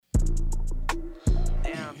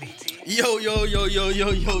Yo.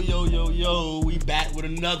 We back with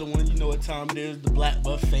another one. You know what time it is. The Black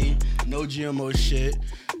Buffet. No GMO shit.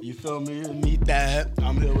 You feel me? Meet that.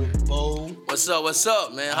 I'm here with Bo. What's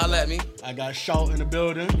up, man? Holla at me. I got Shaw in the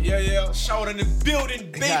building. Yeah. Shaw in the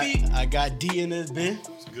building, baby. I got D in this bitch.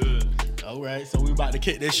 It's good. All right, so we about to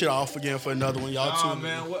kick this shit off again for another one. Y'all too.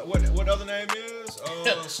 Man. What other name is?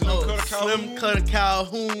 Slim Cutter Calhoun. Slim Cutter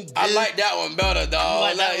Calhoun. Bitch. I like that one better, dog.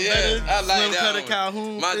 I like Slim that Cutter one.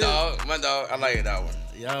 Calhoun. My dog. I like that one.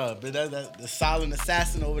 Yeah, but that's the silent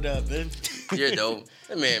assassin over there, bitch. You're dope.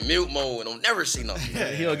 That man, mute mode. Don't never see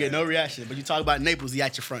nothing. He don't get no reaction. But you talk about Naples, he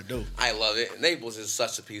at your front door. I love it. Naples is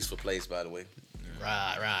such a peaceful place, by the way.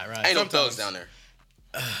 Right. Ain't no thugs down there.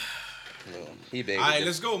 He big. All right,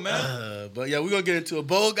 let's go, man. But yeah, we're gonna get into it.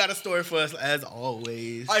 Bo got a story for us as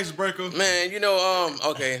always. Icebreaker. Man,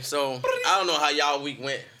 okay, so I don't know how y'all week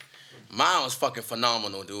went. Mine was fucking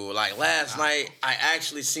phenomenal, dude. Like last night, I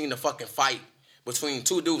actually seen the fucking fight between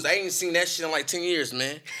two dudes. I ain't seen that shit in like 10 years,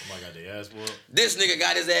 man. Oh my God, they ass whooped. This nigga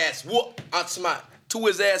got his ass whooped out to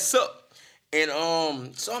his ass up. And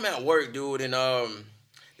so I'm at work, dude, and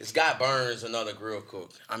this guy burns another grill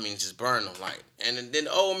cook. I mean, just burn him, like. And then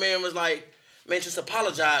the old man was like, man, just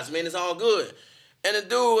apologize, man, it's all good. And the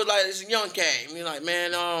dude was like, this young cat. He's like,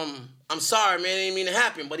 man, I'm sorry, man, it didn't mean to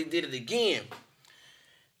happen, but he did it again.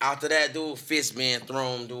 After that, dude, fist being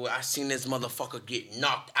thrown, dude, I seen this motherfucker get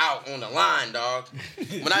knocked out on the line, dog.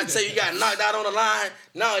 When I tell you got knocked out on the line,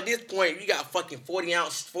 now at this point, you got fucking 40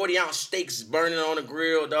 ounce steaks burning on the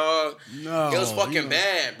grill, dog. No. It was fucking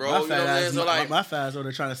bad, bro. My you know what I'm saying? So like, my fast over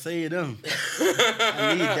there trying to save them.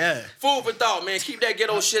 I need that. Food for thought, man. Keep that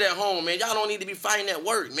ghetto shit at home, man. Y'all don't need to be fighting at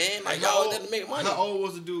work, man. Like, y'all need to make money. How old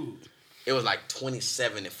was the dude? It was like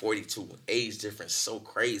 27 and 42. Age difference so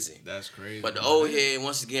crazy. That's crazy. But the old head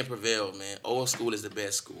once again prevailed, man. Old school is the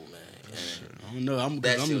best school, man. I don't know. I'm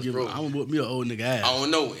gonna whoop me an old nigga ass. I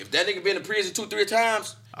don't know. If that nigga been in prison 2-3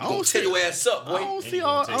 times, I'm gonna tear your ass up, boy. I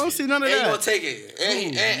don't see none of that. Ain't gonna take it.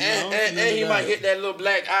 And he might hit that little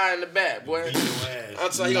black eye in the back, boy.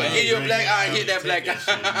 I'm telling you, he gonna hit your black eye and hit that black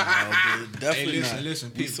eye. Definitely hey,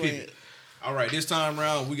 listen, people. All right, this time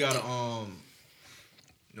around we gotta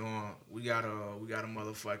we gotta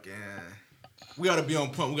motherfucking, we gotta be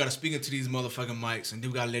on point. We gotta speak into these motherfucking mics, and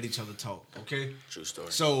then we gotta let each other talk, okay? True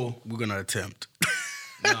story. So we're gonna attempt.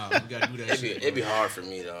 Nah, we gotta do that shit. It'd be hard for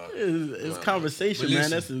me, dog. It's conversation, man.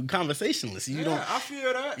 That's conversationless. You don't. I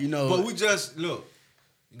feel that. You know, but we just look.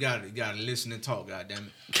 You gotta listen and talk.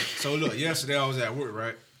 Goddamn it. So look, yesterday I was at work,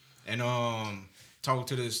 right, and talking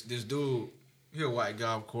to this dude. He a white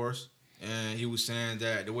guy, of course, and he was saying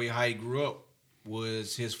that the way how he grew up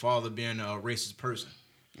was his father being a racist person.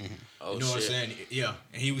 Mm-hmm. Oh, you know shit. what I'm saying? Yeah.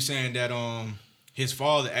 And he was saying that his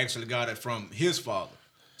father actually got it from his father.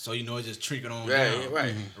 So, it just trickled on down.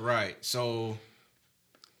 Right. Mm-hmm. Right. So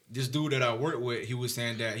this dude that I work with, he was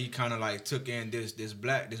saying that he kind of like took in this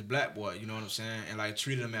black boy, you know what I'm saying? And like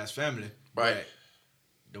treated him as family. Right.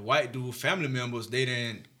 But the white dude, family members, they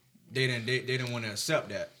didn't want to accept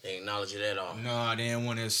that. They acknowledge it at all. No, they didn't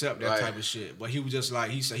want to accept that type of shit. But he was just like,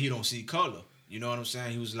 he said he don't see color. You know what I'm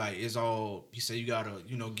saying? He was like, he said you gotta,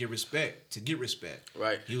 get respect to get respect.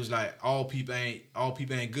 Right. He was like, all people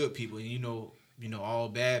ain't good people, and all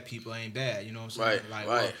bad people ain't bad. You know what I'm saying? Right. Like,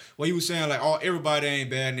 right. Well, he was saying like, everybody ain't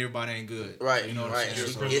bad and everybody ain't good. Right. You know what right. I'm saying?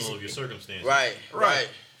 It's principle of your circumstances. Right.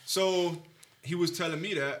 So he was telling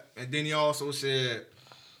me that, and then he also said,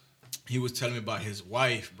 he was telling me about his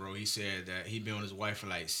wife, bro. He said that he'd been with his wife for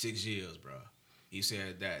like 6 years, bro. He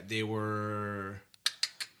said that they were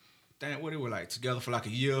like together for like a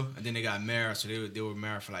year, and then they got married, so they were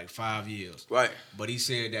married for like 5 years. Right. But he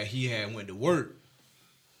said that he had went to work,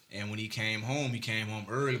 and when he came home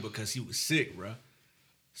early because he was sick, bro.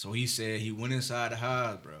 So he said he went inside the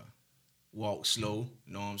house, bro, walked slow,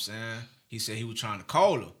 you know what I'm saying? He said he was trying to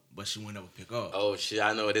call her, but she wouldn't ever pick up. Oh shit,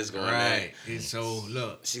 I know it is going on. Right. And so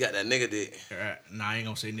look, she got that nigga dick. Nah, I ain't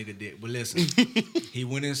gonna say nigga dick, but listen, he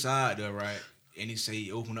went inside there, right? And he said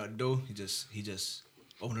he opened up the door. He just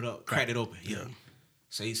opened it up, cracked it open. Yeah.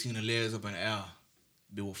 So he seen the legs up in the air.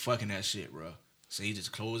 They were fucking that shit, bro. So he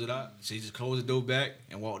just closed it out. So he just closed the door back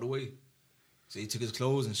and walked away. So he took his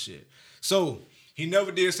clothes and shit. So he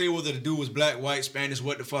never did say whether the dude was black, white, Spanish,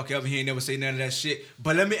 what the fuck ever. He ain't never say none of that shit.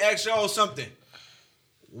 But let me ask y'all something.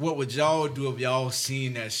 What would y'all do if y'all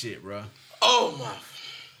seen that shit, bro? Oh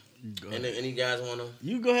my. Any guys wanna?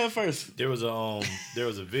 You go ahead first. There was a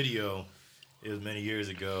video. It was many years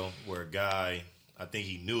ago where a guy, I think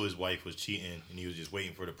he knew his wife was cheating and he was just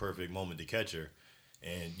waiting for the perfect moment to catch her.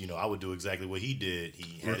 And I would do exactly what he did.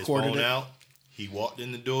 He had his phone out. He walked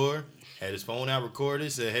in the door, had his phone out,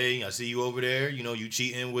 recorded, said, "Hey, I see you over there. You know, you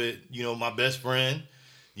cheating with, you know, my best friend.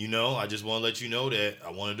 You know, I just want to let you know that I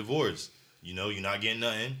want a divorce. You know, you're not getting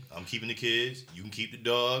nothing. I'm keeping the kids. You can keep the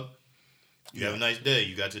dog. You have a nice day.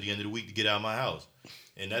 You got to the end of the week to get out of my house."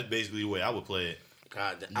 And that's basically the way I would play it.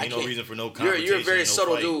 God, Ain't no reason for no confrontation. You're a very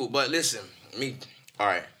subtle fight. dude, but listen, all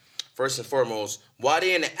right. First and foremost, while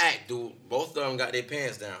they in the act, dude, both of them got their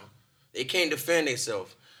pants down. They can't defend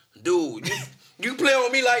themselves. Dude, you play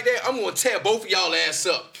on me like that, I'm going to tear both of y'all ass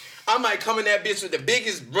up. I might come in that bitch with the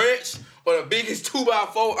biggest branch or the biggest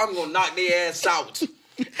 2x4. I'm going to knock their ass out.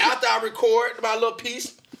 After I record my little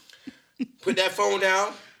piece, put that phone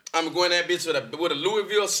down, I'm going to go in that bitch with a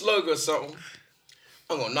Louisville slug or something.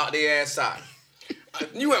 I'm going to knock their ass out.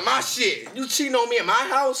 You at my shit. You cheating on me at my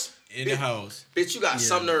house? In the house. Bitch, you got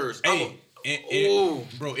some nerves. Hey,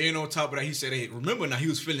 bro, and on top of that, he said, hey, remember now, he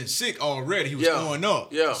was feeling sick already. He was going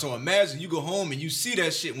up. Yeah. So imagine you go home and you see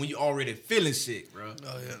that shit when you already feeling sick, bro.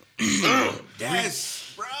 Oh, yeah.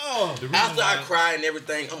 That's, bro. After I cry and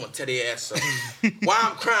everything, I'm going to tear their ass up. While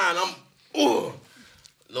I'm crying,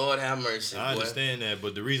 Lord have mercy. I understand that,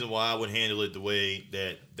 but the reason why I would handle it the way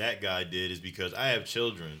that guy did is because I have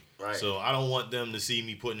children. Right. So I don't want them to see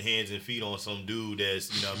me putting hands and feet on some dude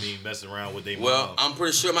that's, you know what I mean, messing around with their mom. I'm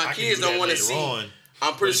pretty sure my kids don't want to see.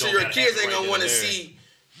 I'm pretty sure your kids ain't going to want to see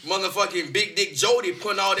motherfucking Big Dick Jody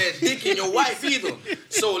putting all that dick in your wife either.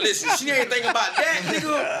 So listen, she ain't thinking about that,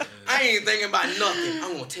 nigga. I ain't thinking about nothing.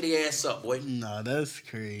 I'm going to tear their ass up, boy. Nah, that's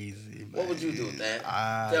crazy, man. What would you do,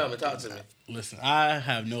 Dad? Tell me, talk to me. Listen, I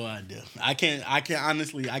have no idea. I can't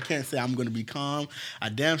honestly, I can't say I'm gonna be calm. I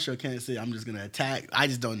damn sure can't say I'm just gonna attack. I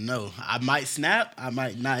just don't know. I might snap, I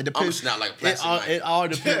might not. It depends. I'm snap like a plastic It all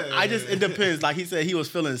depends. It depends. Like he said, he was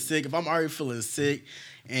feeling sick. If I'm already feeling sick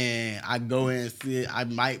and I go in and see it, I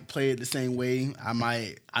might play it the same way. I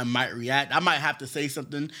might react. I might have to say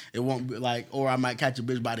something. It won't be like, or I might catch a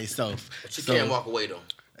bitch by themselves. But you can't walk away though.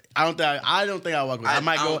 I don't think I'll walk away.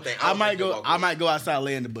 I might go outside,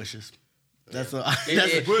 lay in the bushes. That's a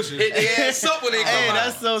bushes. Hit their ass up when they come out.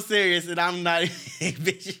 That's so serious, and I'm not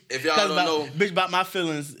bitch. If y'all don't know, bitch, about my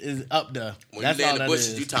feelings is up there. When that's you lay all in the that bushes,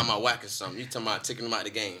 is. you talking about whacking something. You talking about taking them out the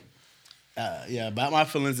game. Yeah, about my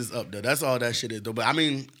feelings is up there. That's all that shit is though. But I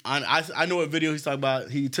mean, I know what video he's talking about.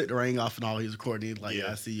 He took the ring off and all. He was recording. Like,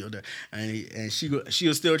 I see you there, and she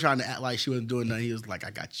was still trying to act like she wasn't doing nothing. He was like, I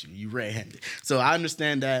got you. You red-handed. So I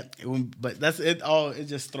understand that, but that's it. It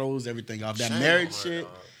just throws everything off. That marriage shit.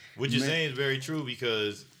 What you're saying is very true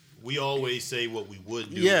because we always say what we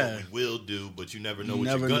would do, what we will do, but you never know what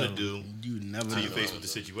you're gonna do. You never know. Until you're faced with the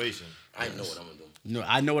situation. I know what I'm gonna do. No,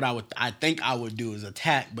 I know what I think I would do is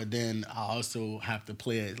attack, but then I also have to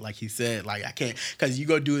play it like he said. Like I can't, because you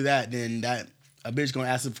go do that, then that a bitch gonna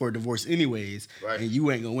ask him for a divorce anyways, and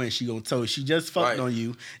you ain't gonna win. She gonna tell she just fucked on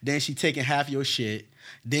you, then she taking half your shit,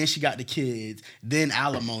 then she got the kids, then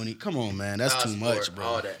alimony. Come on, man, that's too much, bro.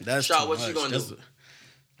 All that. That's Shaw, too what much. you gonna do?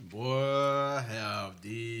 Boy, have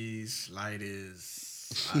these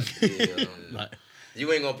slightest ideas.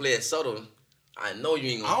 You ain't gonna play it subtle. I know you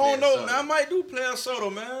ain't gonna I don't know, subtle. man. I might do play a soda,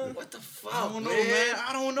 man. What the fuck, I don't know, man.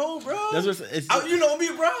 I don't know, bro. That's what you know me,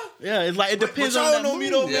 bro. Yeah, it's like it depends but on y'all that know me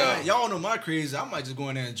though, mood. man. Y'all know my crazy. I might just go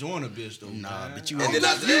in there and join a bitch though. Nah, man. but you And then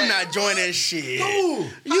after you that- not joining shit. No,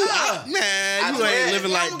 Man, you ain't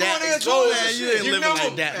living like that. Man, you ain't living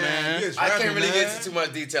like that, man. I can't really get into too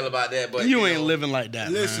much detail about that, but You ain't living like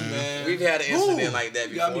that, Listen, man. man. We've had an incident like that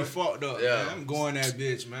You got me before. fucked up. Yeah. Man. I'm going that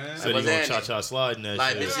bitch, man. Said What's he gonna that? cha-cha sliding that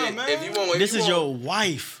Like, shit. bitch, man. if you want, This is your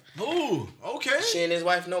wife. Ooh, okay. She ain't his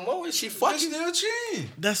wife no more. Is she fucking? Still cheating.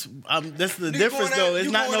 That's the Nigga difference going though. at- It's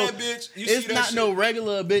you not going no at bitch, you see it's that not shit. no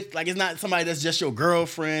regular bitch. Like it's not somebody that's just your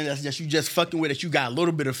girlfriend. That's just you just fucking with that you got a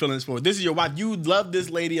little bit of feelings for. This is your wife. You love this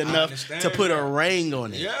lady enough understand to put a that. ring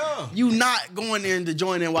on it. Yeah. You not going in to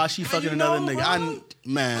join in while she fucking you another know, nigga.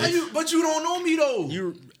 bro. But you don't know me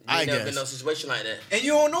though. I Ain't never been in no guess. situation like that. And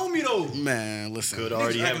you don't know me though. Man, listen. Could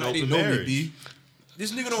already Niggas have acting an like they open know me, marriage. B.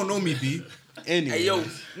 This nigga don't know me, B. Anyway. Hey yo,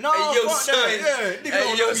 No, hey yo, fuck son. that. Yeah, nigga Hey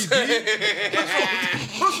don't yo, know me, son.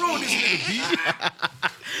 B. What's wrong with this nigga, B?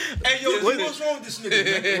 Hey yo, What- what's wrong with this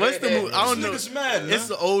nigga, man? What's the movie? I don't know. This nigga's mad, man. It's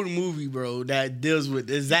the old movie, bro, that deals with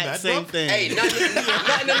the exact Mad, same bro? thing. Hey, nothing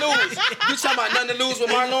to lose. You talking about nothing to lose with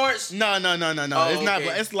Martin Lawrence? No. Oh, It's not.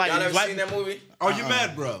 okay. It's like y'all ever like- seen that movie? Are you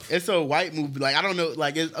mad, bro? It's a white movie. Like I don't know.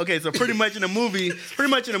 Like it's, okay, so pretty much in the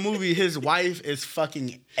movie, his wife is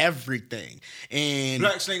fucking everything. And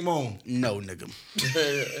Black Snake Moan. no, nigga.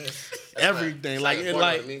 Everything.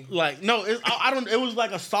 Like no. I don't. It was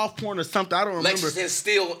like a soft porn or something. I don't remember. Lexington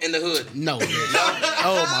Steel in the hood. No.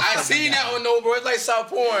 Oh my. I seen that one though, bro. It's like South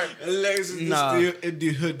porn. Lexington Nah. Steel in the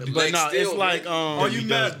hood. But no, Steel, it's like Are you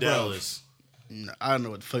mad, bro? Dallas. No, I don't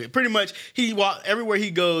know what the fuck. Pretty much, everywhere he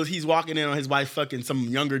goes, he's walking in on his wife fucking some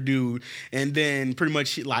younger dude, and then pretty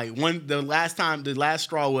much the last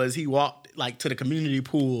straw was he walked like to the community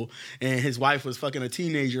pool, and his wife was fucking a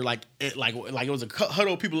teenager. Like it was a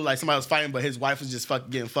huddle of people, like somebody was fighting, but his wife was just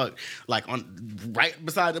getting fucked like on right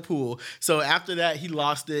beside the pool. So after that, he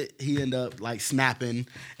lost it. He ended up like snapping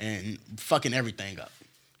and fucking everything up.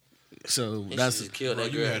 So that's killed Bro,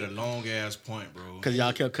 that you girl. had a long ass point, bro. because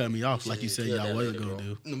y'all kept cutting me off like you said y'all wasn't gonna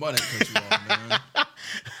do. Nobody cut you off,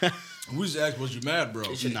 man. We just asked, was you mad, bro?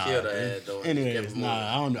 He should have Nah, killed her man. ass though. Anyways,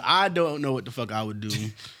 I don't know. I don't know what the fuck I would do.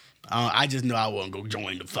 I just know I wouldn't go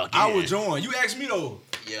join the fucking. I would join. You asked me though.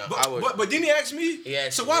 Yeah, But, I would. but didn't he ask me? He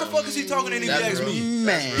asked so me. why the fuck is he talking and he That's asked real. me?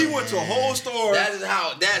 Man. He went to a whole store.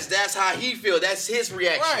 That's how he feel. That's his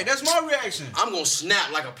reaction. Right, that's my reaction. I'm gonna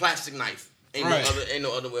snap like a plastic knife. Ain't Right.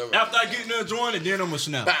 no other way around. After I get in there join and then I'm gonna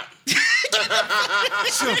snap. Bam.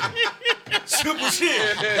 Simple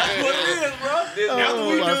shit. That's what it is, bro. After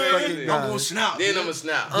we my done, fucking I'm God. gonna snap. Then I'm gonna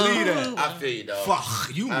snap. Believe that. I feel you, dog.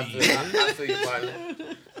 Fuck, you I mean. feel you, partner.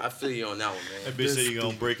 I feel you on that one, That man. bitch said he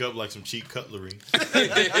gonna break up like some cheap cutlery.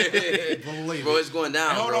 Believe Bro, it. it's going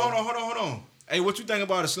down, Hey, hold bro. on. Hey, what you think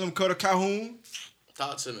about a Slim Cutter Calhoun?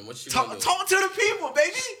 Talk to me. What you Talk gonna do? to the people,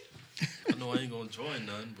 baby. I know I ain't gonna join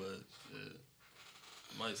none, but shit,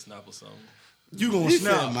 I might snap or something. You gonna He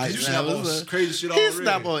snap. said might 'cause you snap. snap on Listen, crazy shit He already.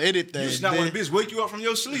 snap on anything. You snap man. when a bitch wake you up from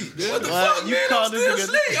your sleep. Man. What the Well, fuck, you man? call I'm this still nigga-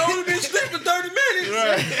 asleep. I only been asleep for 30 minutes.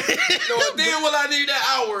 Right. No, then will I need that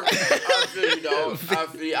hour? I feel you, dog. I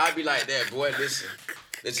be like that, boy. Listen,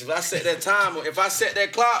 if I set that time, if I set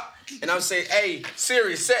that clock, and I'm saying, hey,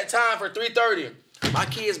 Siri, set time for 3:30. My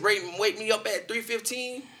kids wake me up at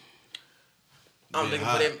 3:15. I'm looking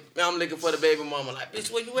for the baby mama. Like, bitch,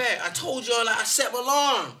 where you at? I told y'all, like, I set my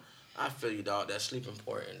alarm. I feel you, dog. That sleep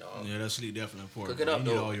important, dog. Yeah, that sleep definitely important. Cook it up, you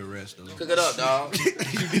need though. all your rest, though. Cook it up, dog.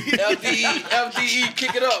 FDE,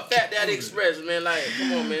 kick it up. Fat Daddy Express, man. Like,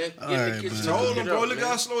 come on, man. Get in Alright, the kitchen. man. Told Cook him, it bro. up, Look man.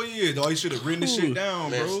 how slow he is, dog. He should have written this shit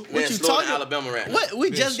down, Man, bro. man, What you slow talking- in Alabama right now. What we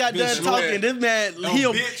Bitch, just got bitch, done slow. talking. This man,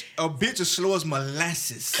 A bitch as slow as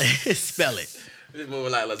molasses. spell it. This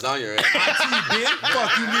moving like lasagna, right? Bitch,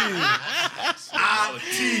 fuck you mean?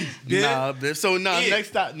 Bitch. Nah, bitch. So now Yeah.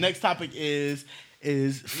 next topic is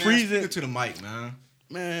Man, freezing. speak it to the mic, man.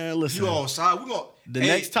 Man, listen. You all side. We gonna. The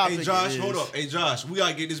next topic Hey, Josh, is- hold up. Hey, Josh, we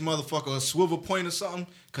gotta get this motherfucker a swivel point or something,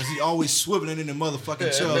 cause he always swiveling in the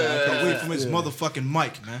motherfucking chair away from his motherfucking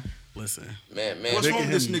mic, man. Listen. Man, What's Bick wrong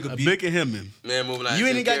and with this him, nigga, a B? Bick and him. man moving like You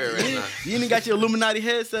ain't Jim got Carrey right now. you ain't got your Illuminati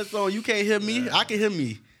headsets on. You can't hear me. I can hear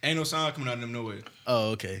me. Ain't no sound coming out of them no way.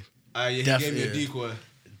 Oh, okay. Yeah, he Deaf gave me a ear. decoy.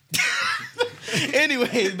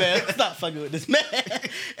 Anyways, man, stop fucking with this man.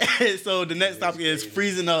 So the next topic is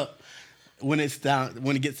freezing up when it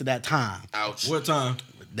gets to that time. Ouch. What time?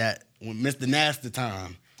 When Mr. Nasty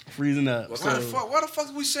time. Freezing up. What's Why So the fuck? Why the fuck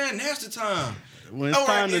are we saying nasty time? when it's All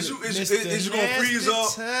right, time to is you gonna freeze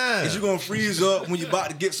up? Is you gonna freeze up when you about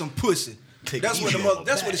to get some pussy? That's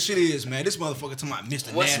what the shit is, man. This motherfucker talking about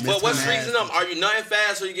Mr. Nasty. What's time. freezing up? Are you nutting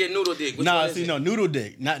fast or you get noodle dick? Which Nah, one is see, it? no, noodle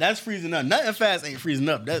dick. That's freezing up. Nothing fast ain't freezing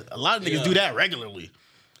up. A lot of niggas Yeah. do that regularly.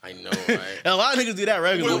 I know, right? A lot of niggas do that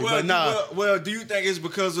regularly, but nah. Well, do you think it's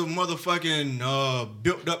because of motherfucking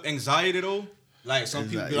built up anxiety though? Like some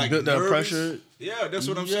people be like built up nervous? pressure. Yeah, that's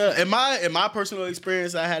what I'm saying. Yeah, in my personal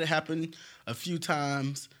experience, I had it happen a few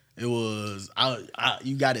times. It was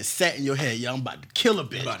you got it set in your head. Yeah, I'm about to kill a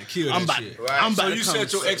bitch. You about to kill I'm that about, shit. Right. I'm about So to you come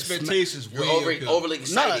set your smack- expectations You're way up here. overly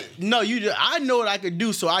excited. No, I know what I could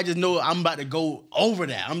do, so I just know I'm about to go over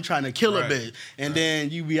that. I'm trying to kill Right. a bitch, and then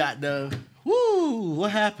you be at the woo.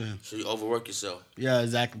 What happened? So you overwork yourself. Yeah,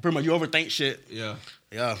 exactly. Pretty much, you overthink shit. Yeah,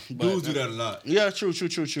 Yeah, but, dudes do that a lot. Yeah, true. And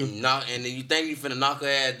then you think you finna knock her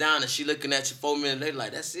ass down, and she looking at you 4 minutes later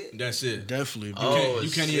like, that's it. That's it. Definitely. Bro. Oh,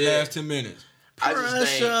 You can't shit. even last 10 minutes. I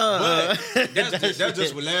just think, But Pressure. that's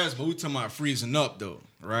just what last. But we talking about freezing up though,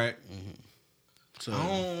 right? So,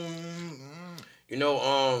 you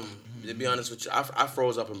know, to be honest with you, I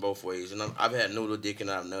froze up in both ways, and I've had noodle dick and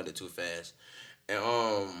I've nutted too fast, and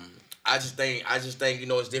I just think you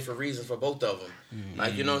know it's different reasons for both of them.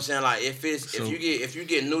 Like you know what I'm saying? Like if you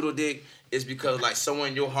get noodle dick, it's because like somewhere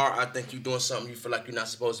in your heart, I think you're doing something you feel like you're not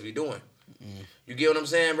supposed to be doing. You get what I'm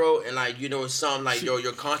saying, bro? And like you know, it's something like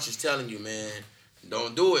your conscience telling you, man.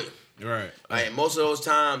 don't do it. Right. Like most of those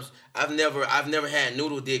times, I've never had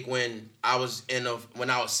noodle dick when I was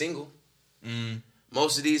single.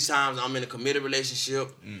 Most of these times, I'm in a committed relationship,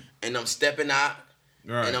 and I'm stepping out,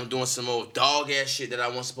 and I'm doing some old dog ass shit that I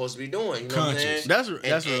wasn't supposed to be doing. You know what I'm saying? That's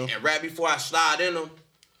real. And right before I slide in them,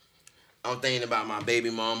 I'm thinking about my baby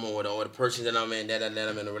mama or the person that I'm in that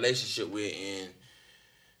I'm in a relationship with, and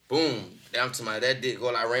boom, I'm to that dick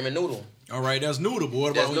go like ramen noodle. All right, that's noodle, boy.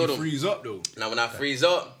 What about when you freeze up though? Now when I freeze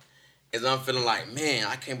up, is I'm feeling like, man,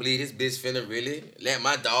 I can't believe this bitch finna really let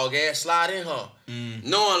my dog ass slide in her.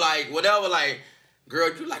 Knowing like whatever, like,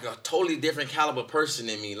 girl, you like a totally different caliber person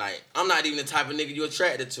than me. Like, I'm not even the type of nigga you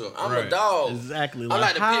attracted to. I'm a dog. Exactly. I'm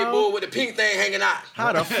like the pit bull with the pink thing hanging out.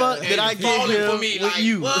 How the fuck did I get falling here for me with like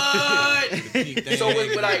you? What? So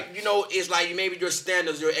with like, you know, it's like maybe your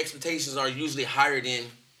standards, your expectations are usually higher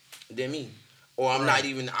than me, or I'm not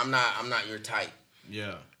your type.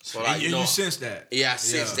 Yeah. So like, you sense that. Yeah, I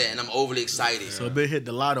sense that, and I'm overly excited. So bitch hit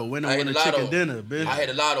the lotto, winner chicken dinner, bitch. I hit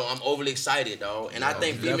the lotto. I'm overly excited, dog, and I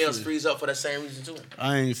think females freeze up for the same reason too.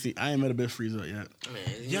 I ain't met a bitch freeze up yet.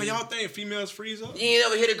 Man, Y'all think females freeze up? You ain't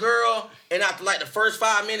ever hit a girl, and after like the first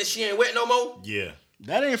 5 minutes, she ain't wet no more. Yeah.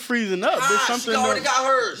 That ain't freezing up. Bitch, something she already got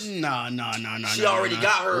hers. Nah. She already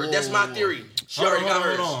got hers. That's my theory. She already got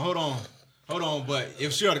hers. Hold on, but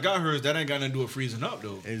if she already got hers, that ain't got nothing to do with freezing up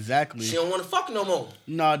though. Exactly. She don't want to fuck no more.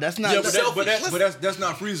 No, that's not. Yeah, but that's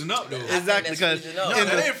not freezing up though. Exactly, because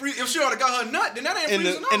that ain't freezing. If she already got her nut, then that ain't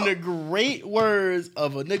freezing up. In the great words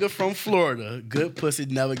of a nigga from Florida, good pussy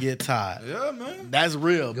never get tired. Yeah, man. That's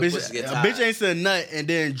real. Good Bitch, a bitch ain't said nut and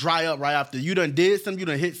then dry up right after. You done did something, you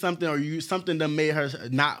done hit something, or something done made her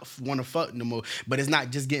not want to fuck no more. But it's not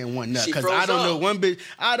just getting one nut. Because I don't know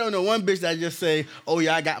one bitch that just say, oh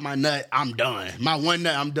yeah, I got my nut, I'm done. My one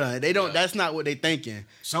nut, I'm done. They don't. That's not what they thinking.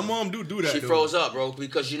 Some of them do that. She froze up, bro,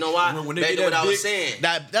 because you know why? When they back get to what that I was saying.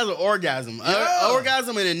 That's an orgasm. Yeah.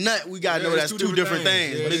 Orgasm and a nut, we gotta know that's two different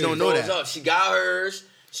things. Yeah, but they don't know that. Up. She got hers.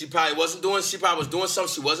 She probably was doing something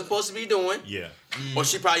she wasn't supposed to be doing. Yeah. Or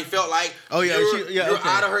she probably felt like, you're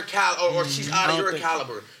out of her caliber, or she's out of your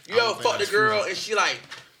caliber. You ever fucked a girl and she like,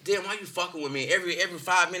 damn, why you fucking with me? Every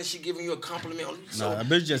 5 minutes she giving you a compliment. Nah, a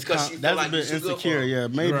bitch just that's like a bit insecure. Yeah,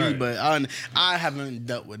 maybe, right. But I haven't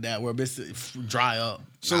dealt with that where a bitch dry up.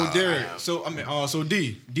 So Derek, so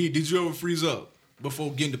D, did you ever freeze up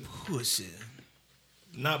before getting the pussy?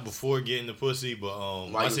 Not before getting the pussy, but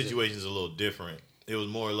my situation's a little different. It was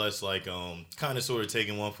more or less like kind of sort of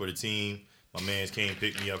taking one for the team. My mans came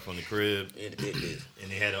pick me up from the crib, and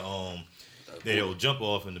they had a jump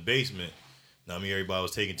off in the basement. I mean, everybody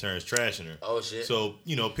was taking turns trashing her. Oh, shit. So,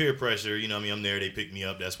 peer pressure, I'm there, they picked me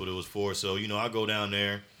up, that's what it was for. So, I go down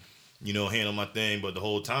there, handle my thing, but the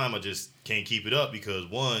whole time I just can't keep it up because,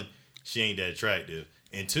 one, she ain't that attractive.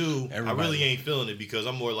 And two, I really ain't feeling it because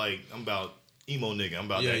I'm more like, I'm about emo nigga, I'm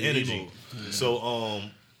about that energy. Yeah. So,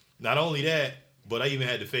 not only that, but I even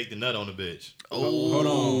had to fake the nut on the bitch. Oh, hold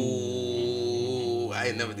on. I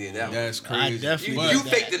ain't never did that one. That's crazy. You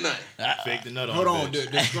faked the nut. Fake the nut on Hold the on,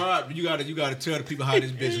 bitch. describe. You gotta tell the people how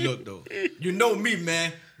this bitch look though. You know me,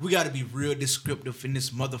 man. We gotta be real descriptive in this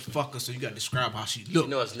motherfucker. So you gotta describe how she look. You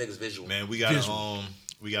know it's niggas visual. Man, we got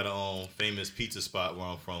a famous pizza spot where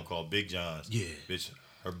I'm from called Big John's. Yeah, bitch.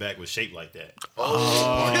 Her back was shaped like that.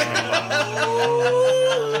 Oh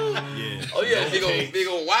yeah, big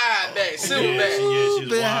old wide back, silver back. She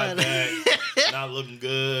was wide back, not looking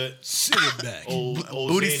good. Silver back, old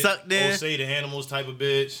booty sucked in. Old say the animals type of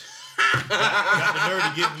bitch. Got the nerve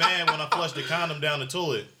to get mad when I flushed the condom down the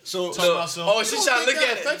toilet. She's trying to look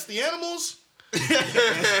at it. Affects the animals.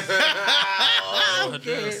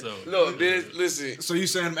 Look, bitch, listen. So you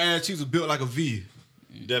saying them ass cheeks was built like a V?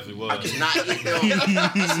 Definitely was. I cannot get them.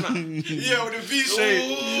 Yeah, with the V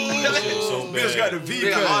shape. So bitch got the V. They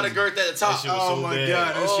got all the girth at the top. That shit was so my bad.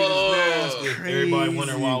 God, that shit was nasty. Crazy. Everybody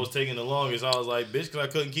wondering why I was taking the longest. I was like, bitch, because I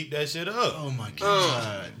couldn't keep that shit up. Oh my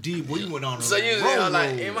God. D, boy, you went on a So usually I'm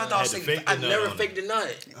like, hey, my dog I never on faked the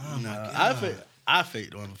nut. Oh my God. I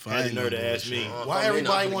faked on the phone. I had the nerve to ask me, why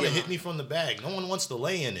everybody want to hit me from the back? No one wants to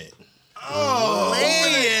lay in it. Oh,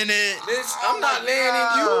 laying it. Bitch, I'm not laying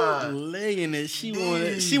in you. Laying it.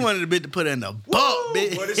 She wanted a bit to put in the butt,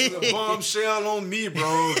 bitch. Boy, this is a bombshell on me, bro.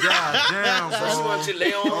 God damn, bro. She want you to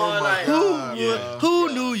lay on her like,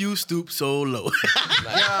 who knew you stooped so low?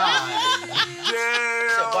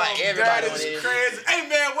 Damn, that is crazy. Hey,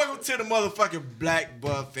 man, welcome to the motherfucking Black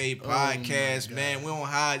Buffet podcast, man. We don't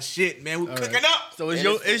hide shit, man. We cooking up. So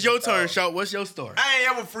it's your turn, Short. What's your story? I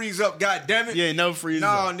ain't ever freeze up, goddammit. You ain't never freeze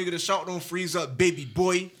up. Nah, nigga, the Short don't freeze up, baby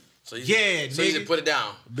boy. So you Yeah, so you nigga. just put it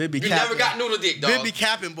down. Bib be You capping. never got noodle dick, dog. Bib be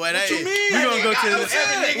capping, boy. That you ain't- mean? We gonna go to Every this.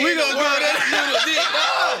 nigga We in gonna the go world there. got noodle dick,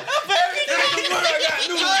 dog. Every nigga in the world got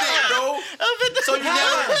noodle dick, bro.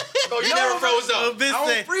 So you never froze A up. bitch I don't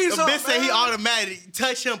say, freeze a up, bitch say he man. automatic.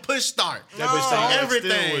 Touch him, push start. That bitch say you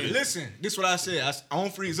everything. still with it. Listen, this is what I said. I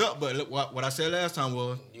don't freeze up, but look, what I said last time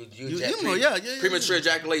was You know, yeah. premature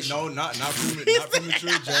ejaculation. no, not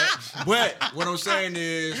premature, Jack. But what I'm saying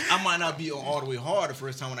is, I might not be on all the way hard the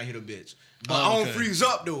first time when I hit a bitch. But I don't okay. freeze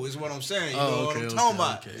up though. Is what I'm saying. You know what I'm okay, talking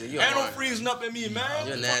about? okay. Yeah, you Ain't no hard. freezing up at me, man.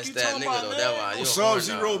 You're a Fuck nasty you talking nigga, about, though. man? That why Oh, you a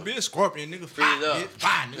Sub-Zero hard bitch, Scorpion, nigga. Freeze Fine, up. bitch.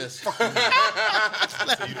 Fine, nigga. This-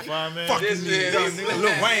 You the fine man. Fuck you, This mean, is nigga.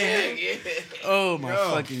 Lil Wayne, nigga. Oh my Yo,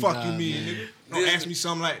 fucking fuck God, you, mean, man. nigga. Don't This- ask me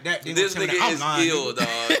something like that. Then This tell me nigga that I'm is lying, ill, nigga.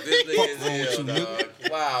 dog. This nigga Fuck is wrong with ill, you,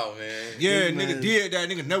 dog. Wow, man. Yeah, This nigga man- did that.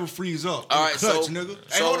 Nigga never freeze up. All Nigga right, clutch, so- nigga.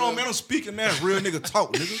 Hey, so- hold on, man. I'm speaking, man. Real nigga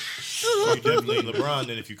talk, nigga. You definitely ain't LeBron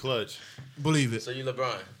then if you clutch. Believe it. So you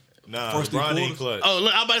LeBron. Nah, First three LeBron ain't quarters. clutch. Oh,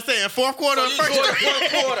 look, I'm about to say in fourth quarter So or you first Jordan quarter.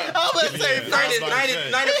 fourth quarter. I'm about to say Yeah. first. 90, about to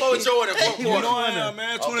say. 94 Jordan fourth You quarter. know I am,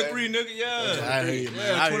 man. 23, nigga. Yeah. I hear you,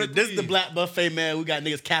 man. Yeah, I hear you. 23. This is the black buffet, man. We got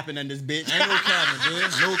niggas capping in this bitch. Ain't no cap,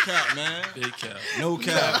 man. No cap, man. Big cap. No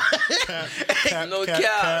cap. No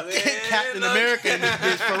cap, man. Captain No America in this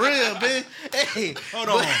bitch for real, bitch. Hey, Hold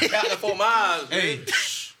on. Captain 4 miles, Hey. man.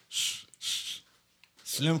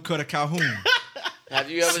 Slim Cutter Calhoun. Have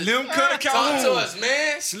you ever Slim Cutter talk to Calhoun. us,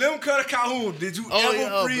 man? Slim Cutter Calhoun. Did you Oh, ever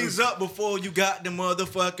yeah, freeze up before you got the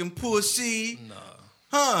motherfucking pussy? Nah.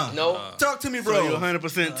 Huh? No. Talk to me, so bro. you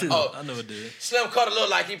 100% too. Oh, I never did. Slim Cutter look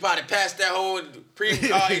like he probably passed that whole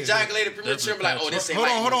ejaculated premature. Be like, oh, this ain't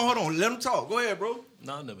Hold like on. Let him talk. Go ahead, bro.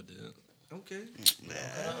 No, I never did. Okay.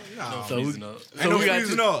 No So we- freezing up. So no we got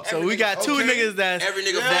freezing two, up. so we got two Okay. niggas that's Every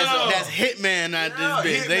nigga Yeah. froze that's up. hitman at Yeah,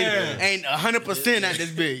 this bitch. They hitman. ain't 100% at this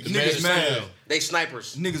bitch. Niggas mad. They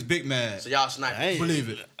snipers. Niggas big mad. So y'all snipers. Hey. Believe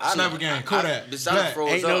it. I Sniper know. gang. Kodak. Bitch, I done Black.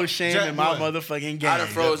 froze Ain't no up. shame Jack in my boy. motherfucking game. I done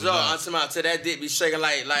froze up. Definitely. I'm talking about till that dick be shaking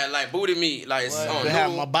like booty meat. Like it's on Been have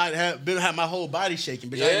noodle. my body, been have my whole body shaking,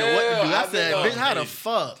 bitch. I didn't know what to do. Yeah, I I said, been bitch, how the hey.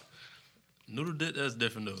 fuck? Noodle dick, that's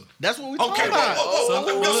different though. That's what we Okay, talking bro. about. Oh,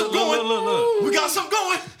 we got some going. Look. We got some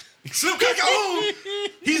going. Slim Cutter Calhoun.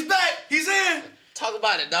 He's back. He's in. Talk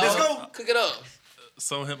about it, dog. Let's go. Cook it up.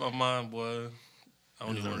 Some hit my mind, boy. I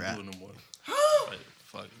don't even want to do it no more. Like,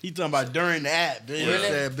 fuck it. He talking about during the act, bitch. Really? He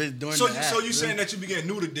said, bitch, during So the you, act. so you saying that you be getting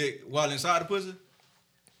noodle dick while inside the pussy?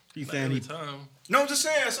 He Like, saying every he time. No, I'm just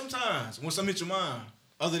saying sometimes when something hit your mind,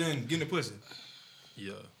 other than getting the pussy.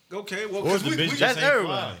 Yeah. Okay, well, Or 'cause the we bitch just just That's ain't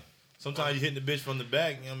everybody. fly. Sometimes you hitting the bitch from the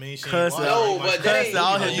back. You know what I mean? She ain't cuss fly. No, out. but that Cuss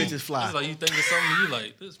all ain't- his You- bitches It's fly. like you think of something, you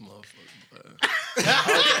like, this motherfucker, bro.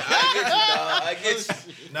 I get you, dog. I get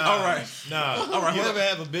you. Nah, All right. Nah. All right, You hold ever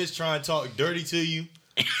have a bitch try and talk dirty to you?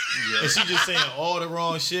 Yeah. And she just saying all the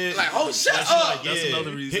wrong shit? Like, oh, shut Like, she up. like, That's yeah,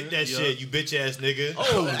 another reason. hit that Yeah. shit, you bitch ass nigga.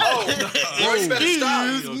 Boy, you better stop.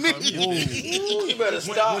 Ooh, you better when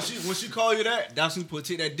stop. she call you that, that's when you put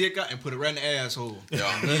take that dick out and put it right in the asshole.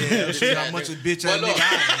 Yeah. See how much a bitch But ass look,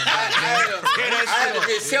 nigga I had a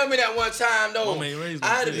bitch tell me that one time though. Mama ain't raised I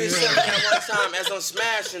had a no bitch bitch. tell me that one time as I'm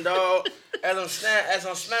smashing, dog. As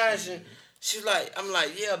I'm smashing, she's like, I'm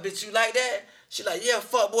like, yeah, bitch, you like that? She like, yeah,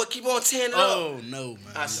 fuck, boy, keep on tearing it up. Oh, no,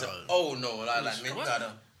 man. I said, oh no.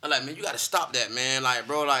 I like, man, you gotta stop that, man. Like,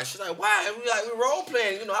 bro, like, she's like, why? We role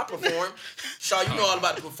playing, you know, I perform. Shaw, you know all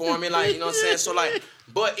about the performing, like, you know what I'm saying? So like,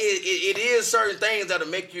 but it is certain things that'll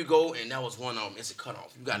make you go, and that was one of them. It's a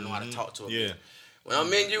cutoff. You gotta know how to talk to a Yeah. bitch. When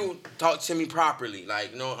I'm in you, talk to me properly.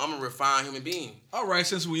 Like, you know, I'm a refined human being. All right,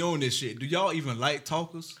 since we own this shit, do y'all even like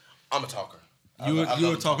talkers? I'm a talker. You I a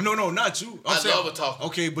love talker? No, not you. I love a talker.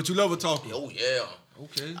 Okay, but you love a talker. Oh yeah.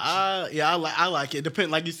 Okay. Yeah, I like it.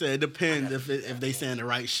 Depend, like you said, it depends if they saying the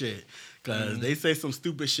right shit. Cause they say some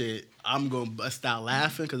stupid shit, I'm gonna bust out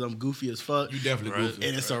laughing because I'm goofy as fuck. You definitely Right. goofy.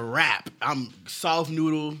 And it's a rap. I'm soft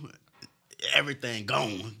noodle, everything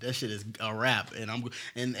gone. That shit is a rap.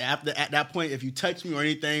 And after at that point, if you touch me or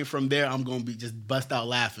anything from there, I'm gonna be just bust out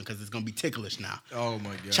laughing because it's gonna be ticklish now. Oh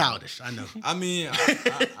my god. Childish, I know. I mean,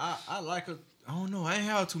 I like a. I don't know. I ain't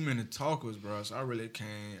have too many talkers, bro. So I really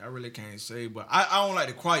can't say. But I don't like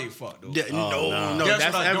the quiet fuck though. No,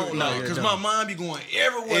 that's what I don't every- like. no, Because no. my mind be going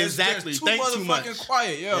everywhere. Exactly. It's just Think too too motherfucking much.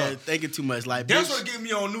 quiet. Yeah. Yeah, thinking too much. Like, That's bitch, what get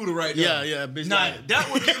me on noodle right yeah, there. yeah, bitch. Nah, like,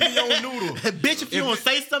 that would get me on noodle. bitch, if you don't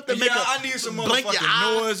say something, Yeah, make a, I need some blink your motherfucking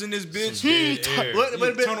eye. noise in this bitch. Air.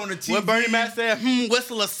 What Turn on the TV. What Bernie Mac said,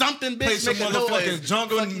 whistle or something, bitch. Play some make a motherfucking noise.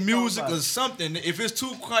 jungle Fuck you music talking or about? something. If it's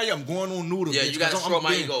too quiet, I'm going on noodle. Yeah, bitch, you gotta 'cause stroke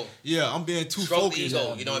my being- ego. Yeah, I'm being too Stroke the focused.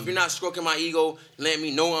 ego. You know, if you're not stroking my ego, let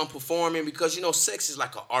me know I'm performing because you know, sex is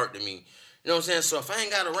like an art to me. You know what I'm saying? So if I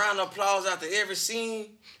ain't got a round of applause after every scene,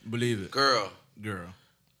 Believe it. girl.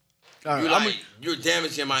 All right, You're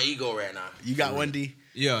damaging my ego right now. you got one D.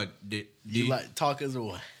 Yeah. You like talkers or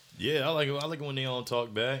what? Yeah, I like it when they don't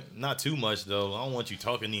talk back. Not too much though. I don't want you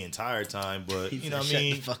talking the entire time, but you know what I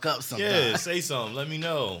mean. Shut the fuck up sometimes. Yeah, say something. Let me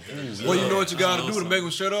know. Well, you know what you gotta do to make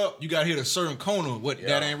them shut up? You gotta hit a certain corner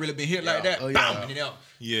that ain't really been hit like that. Oh, yeah. Bam, and then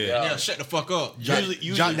Yeah. shut the fuck up. Usually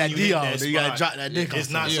drop that when D hit off. that Then you gotta spot, drop that dick It's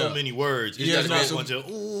off. not Yeah. so many words. It's Yeah, just it's a not bunch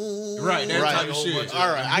of ooh. Right, that Right. type of shit. All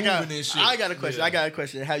right, I got Moving and shit. I got a question. Yeah. I got a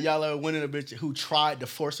question. Have y'all ever went in a bitch who tried to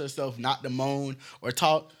force herself not to moan or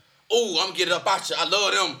talk? Ooh, I'm gonna get it up out you. I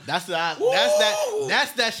love them. That's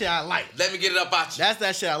that shit I like. Let me get it up out you. That's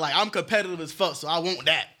that shit I like. I'm competitive as fuck, so I want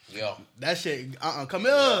that. Yeah. That shit. Come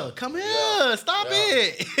here. Come here. Stop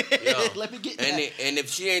it. Yeah. Let me get that. And if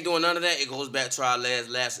she ain't doing none of that, it goes back to our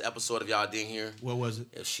last episode. If y'all didn't hear, What was it?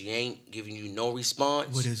 if she ain't giving you no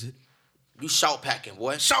response, What is it? you shout packing,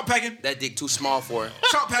 boy. Shout packing. That dick too small for her.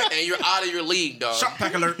 Shout pack. And you're out of your league, dog. Shout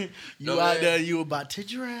pack alert. You No, out man. there, you about to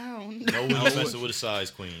drown. No one's messing with a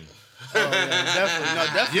size queen. Oh, yeah, definitely. No,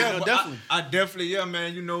 definitely. Yeah, no, but definitely. I definitely, yeah,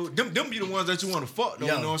 man. You know, them be the ones that you want to fuck, though.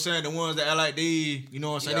 Yeah. You know what I'm saying? The ones that act like they, you know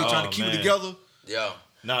what I'm saying? Yeah. They trying to Oh, keep man. it together. Yeah.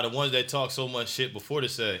 Nah, the ones that talk so much shit before the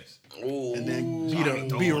sex. Ooh. And then be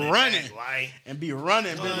Throwing it running. back like- And be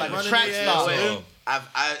running, be like a running track the star. ass man.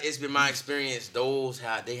 off. It's been my experience.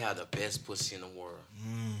 They have the best pussy in the world.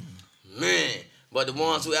 Man. But the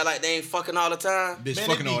ones who act like they ain't fucking all the time, Bitch Man,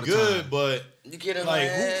 fucking it be all the good, time. but you get it like,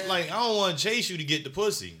 like, I don't want to chase you to get the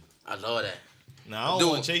pussy. I love that. Nah, I don't Dude,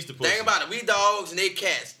 want to chase the pussy. think about it. We dogs and they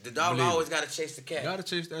cats. The dog Believe always got to chase the cat. Gotta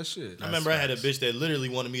chase that shit. I remember I had a bitch that literally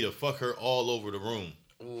wanted me to fuck her all over the room.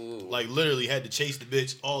 Ooh. Like literally had to chase the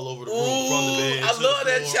bitch all over the room Ooh, from the bed. I to love the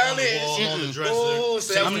that floor, on the challenge. wall, on the dresser. Ooh, Chase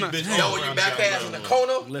so the I'm not- bitch yo, all when you around back the ass in the room.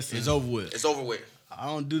 corner, Listen, It's over with. it's over with. I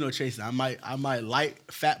don't do no chasing. I might light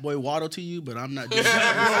Fat Boy Waddle to you, but I'm not doing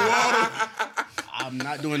I'm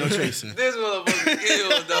not doing no chasing. This motherfucker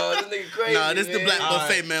kills, dog. This nigga crazy. Nah, this the man. black All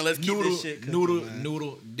buffet, right. man. Let's keep this shit cooking, Noodle, man.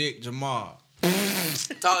 Noodle, Dick, Jamal.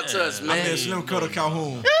 Talk to us, I'm man. that Slim Cutter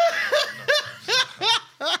Calhoun.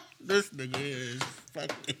 This nigga is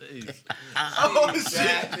fucking. Oh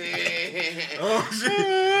Exactly.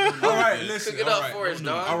 All right, listen. Cook it all up right. for us,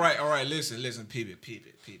 dog. All right. Listen. Peep it.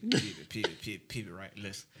 Right.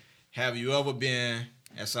 Listen. Have you ever been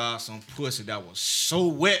and saw some pussy that was so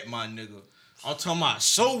wet, my nigga? I'm talking about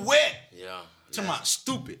so wet. Yeah. Talking about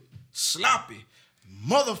stupid, sloppy,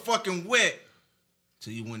 motherfucking wet.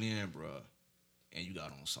 Till you went in, bro, and you got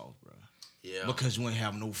on soft, bro. Yeah. Because you ain't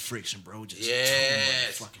have no friction, bro. Just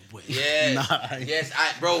Yes. too motherfucking wet. Yes. Nah, Yes,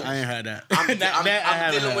 bro. I ain't had that. I'm I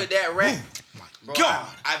haven't dealing had. with that rap. Bro, God.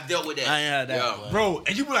 I've dealt with that. I ain't had that, Yeah. boy. Bro,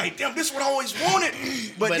 and you be like, damn, this is what I always wanted.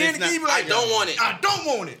 But But then it's again, not- you be like, I don't want it. I don't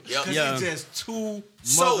want it. Yep. Because Yeah. it's just too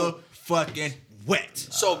So- motherfucking wet.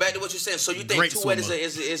 So back to what you're saying. So you think Great too wet swimmer.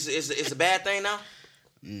 is a bad thing now?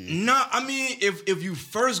 Nah, I mean, if you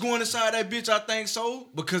first going inside that bitch, I think so.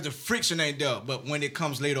 Because the friction ain't there. But when it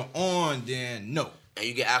comes later on, then no. And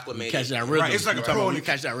you get acclimated. Catch that rhythm. Right, it's like a You talking pro about in you the-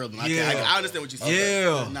 catch that rhythm. Yeah. I understand what you said.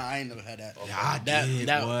 Yeah. Nah, I ain't never had that. Yeah, I that, did,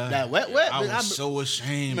 that, boy. that wet. I bitch, was so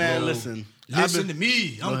ashamed, man, bro. listen. Listen to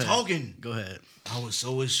me. I'm ahead. talking. Go ahead. I was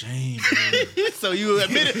so ashamed, bro. So you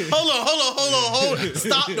admit it. Hold on.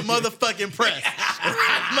 Stop the motherfucking press.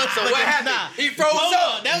 So what happened? Nah. He froze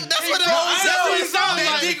up. That's He what froze that's up. what it sounds That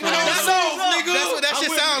like. dick went on That's soft, what- nigga. That's what that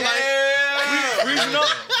shit sound like. Yeah.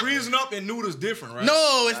 Freezing up and noodles different, right?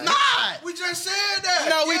 No, it's not. We just said that.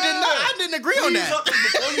 No, we did not. I didn't agree on Freeze that. up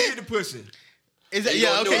before you get the pussy. Is that, You yeah,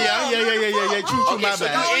 gonna do okay, it. yeah. True, Okay, my so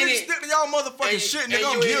bad. Y'all in niggas it. stick to y'all motherfucking shit, nigga.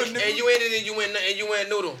 I'm here, nigga. And you in it and you went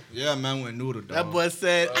noodle. Yeah, man, went noodle, dog. That boy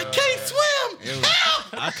said, I can't swim.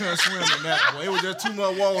 I couldn't swim in that, boy. It was just too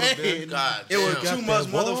much water, Hey, man. God It was damn. too much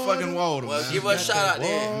motherfucking water, Well, man. give us a shout out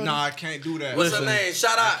then. Nah, I can't do that. What's Listen, her name?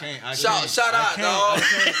 Shout out. I Shout can't. out, dog.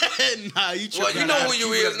 Nah, you Well, tripping. you know who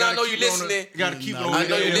you is, and I know you Keep it on the- listening. Gotta keep it No, on I the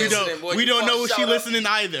know you air. listening, boy. We You don't know fuck if she shout out. listening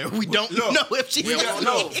either. We don't Look, know if she we don't listening.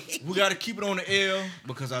 know. We gotta keep it on the L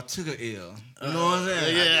because I took an L. You know what I'm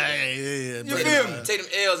saying? Yeah. You but, feel me? Take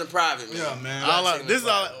them L's in private, man. Yeah, man. all I, Take them this in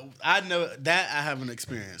is all private. I know that I haven't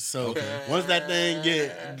experienced. So once that thing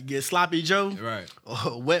get sloppy Joe, Right.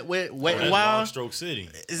 wet Oh, and that's Long wild. Stroke City.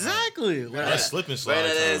 Exactly. That's slip and slide Right,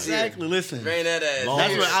 that time. is it. Exactly. Listen, Bring that ass. Long-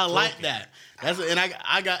 that's here. what I like. stroking. That. That's what, and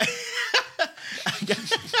I got.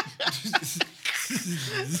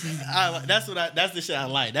 That's the shit I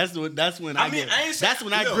like. That's when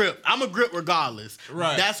I grip. I'm a grip regardless.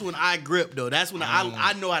 Right. That's when I grip though. That's when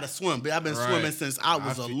I know how to swim. But I've been swimming since I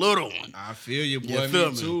was a little one. I feel you, boy. You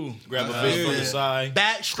feel me me? too. Grab a fish from the side.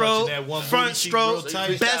 Backstroke, front stroke,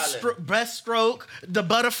 breaststroke, the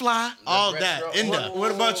butterfly, all that in there.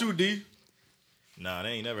 What about you, D? Nah, that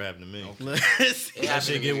ain't never happened to me. Okay. That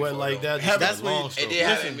shit get wet like that. That's when It did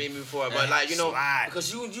happen to me before, but like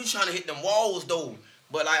because you trying to hit them walls though.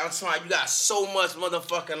 But like I'm sorry, you got so much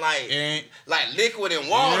motherfucking like liquid and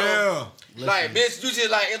water. Yeah. Like bitch, you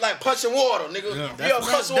just like it's like punching water, nigga. Yeah. You ever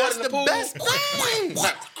punch water in the pool? Best thing.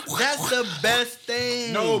 That's the best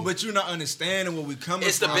thing. No, but you're not understanding where we coming from.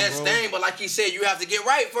 It's the best thing, but like he said, you have to get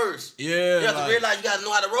right first. Yeah. You have to realize you gotta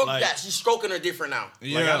know how to rope like- that. She's stroking her different now.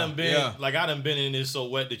 Like I done been in this so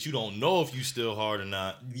wet that you don't know if you still hard or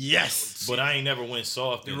not. Yes. But I ain't never went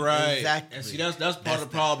soft. Right. Exactly. And see, that's part of the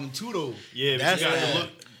problem too, though. Yeah, but That's you gotta that. look.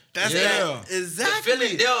 That's Yeah. that. Exactly. The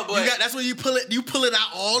feeling there, but that's when you pull it out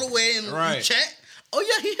all the way and you check. Oh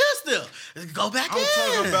yeah, he here still. Go back in.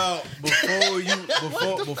 I'm talking about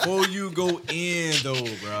before you go in though,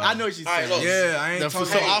 bro. I know what you're saying. look. Yeah, I ain't talking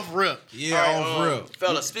So off rip. Yeah, All right, off rip.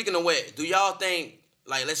 Fella, speaking of wet, do y'all think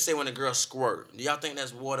like let's say when a girl squirt, do y'all think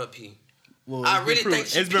that's water pee? Well, I really think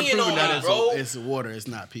she it's been peeing proven on that me, bro. it's water. It's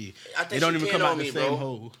not pee. I think It don't she even peeing come out on the me, same bro.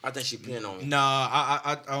 hole. I think she peeing on me. Nah,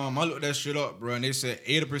 I looked that shit up, bro, and they said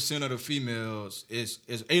 80% of the females is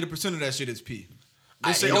 80% of that shit is pee. They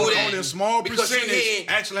I say know only, that only a small because you percentage hitting-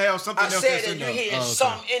 actually have something I else said that's that in you there. hitting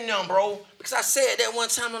something in them, bro. Because I said that one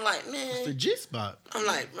time. I'm like, The man. G spot. I'm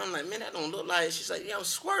like, man, that don't look like. She's like, yeah, I'm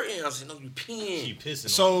squirting. I said, no, you peeing. She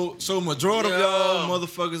pissing on So majority Yeah. of y'all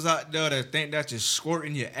motherfuckers out there that think that you're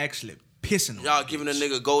squirting, you're actually pissing on. Y'all giving a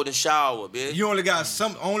nigga a golden shower, bitch. You only got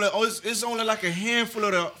it's only like a handful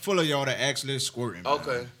of y'all that actually squirting. Man.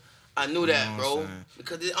 Okay. I knew that, You know what bro. I'm saying?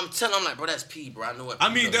 Because I'm like, bro, that's pee, bro. I know what.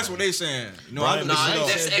 I mean, that's what they saying. You know, I Right, looked but this Nah, shit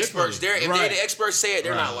that's up. experts. If they Right. the experts say it,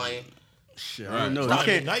 they're not lying. Shit, Right. I don't know. Nah, You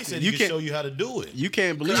can't. nice that You he can show can't. you how to do it. You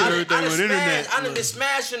can't believe I everything on the internet. I done been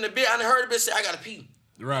smashing the bitch. I done heard a bitch say, I gotta pee.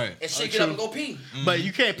 Right. And she get up and go pee. But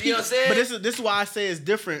you can't pee. You know what I'm saying? But this is why I say it's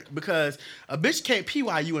different because a bitch can't pee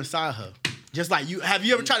while you inside her. Just like you, have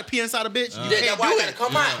you ever tried to pee inside a bitch? You That's can't why do I gotta it.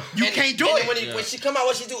 come out. You can't do it. When she come out,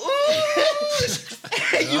 what she do?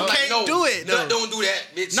 You can't do it. No, though. don't do that,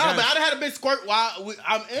 bitch. No, but I done had a bitch squirt while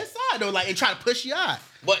I'm inside though, like and try to push you out.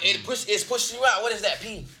 But it's pushing you out. What is that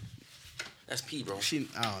pee? That's pee, bro.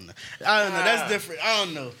 I don't know. That's different. I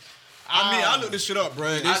don't know. I mean, I looked this shit up,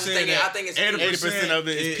 bro. They I was said thinking- that I think it's 80% of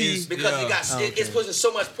it is pee. Because it's pushing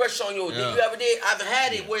so much pressure on you. Yeah. You ever did? I've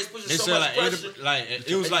had it where it's pushing They so said much pressure.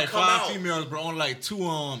 it was And like you come 5 out. females, but only like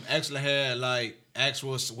 2 actually had like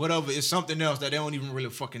actual whatever. It's something else that they don't even really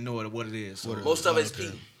fucking know what it is. So. Most of it's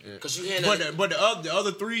pee. Because you hear that. But the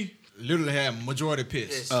other 3 literally had majority piss.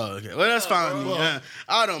 Piss. Oh, okay. Well, that's fine. with me.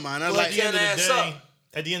 I don't mind. I Well, like. at the end of ass the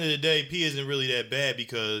day, up. pee isn't really that bad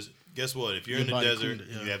because guess what? If you're in the body desert, cooled,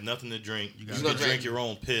 yeah. you have nothing to drink. You gotta can drink. drink your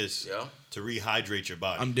own piss Yeah. to rehydrate your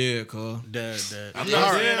body. I'm dead, cuz. Dead. I'm Yeah, not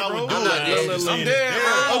bro. saying I would do I'm it. not dead. just saying I'm it's dead, there.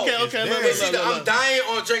 bro. Okay, It's okay, there. look, It's either I'm dying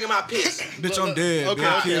or drinking my piss. Bitch, I'm dead. Okay,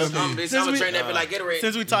 bitch. okay. Kill I'm me. gonna Since drink that bit like Gatorade.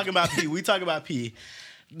 Since we talking about pee, we talking about pee.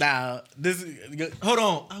 Now this is Hold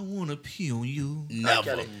on. I wanna pee on you. never.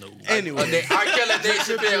 Kelly. Anyway, R. Kelly, Dave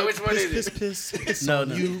Chappelle. Which one is it? Piss no.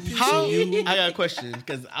 on you. How? I got a question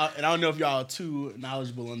because I don't know if y'all are too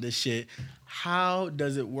knowledgeable on this shit. How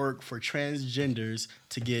does it work for transgenders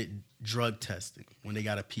to get drug testing when they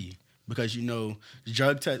gotta pee? Because you know,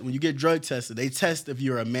 when you get drug tested, they test if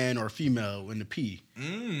you're a man or a female in the pee.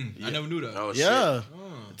 I never knew that. Oh, Yeah. shit.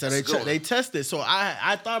 So That's a good one. they test it. So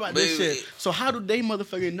I thought about this But- shit. So how do they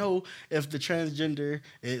motherfucking know if the transgender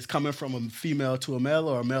is coming from a female to a male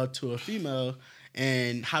or a male to a female?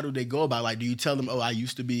 And how do they go about it? Like, do you tell them, oh, I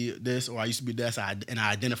used to be this or I used to be this and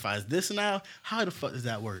I identify as this now? How the fuck does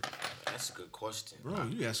that work? That's a good question. Bro,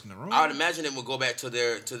 you asking the wrong. I would imagine it would go back to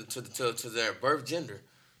their to their birth gender.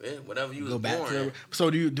 Yeah, whatever you was Go back born. to so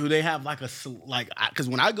do they have like because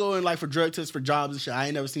when I go in like for drug tests for jobs and shit, I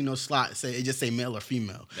ain't never seen no slot say it just say male or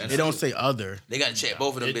female. They don't say other. They gotta check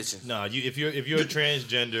both of them bitches. Nah, if you're a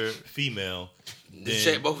transgender female,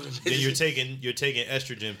 Check both of them then bitches. you're taking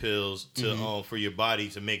estrogen pills to for your body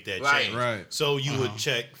to make that Right. change. Right. So you would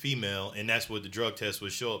check female, and that's what the drug test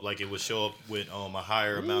would show up. Like it would show up with a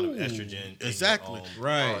higher amount of estrogen. in your, Exactly.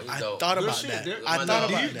 Right. Oh, I dope. thought Good about shit, that. dude. I My thought dog.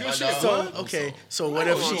 about Good that. shit, So bro. okay, so what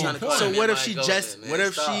if I'm she? trying to call So me what a if she Mike just? Golden, What man.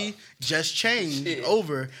 if she just changed Shit.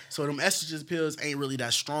 over? So them estrogen pills ain't really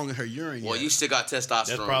that strong in her urine. Well, yet. you still got testosterone.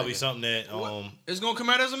 That's probably nigga. something that It's gonna come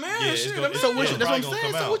out as a man. Yeah, it's shit. gonna- So what, Yeah, that's what I'm probably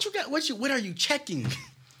saying. gonna So come what you got? What are you checking?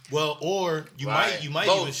 Well, or you might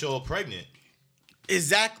Both. even show up pregnant.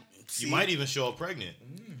 Exactly. You might even show up pregnant.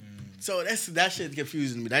 So that shit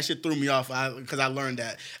confusing me. That shit threw me off because I learned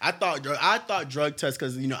that. I thought drug tests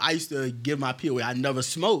because I used to give my pee away. I never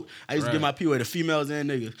smoked. I used to give my pee away to females and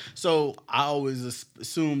niggas. So I always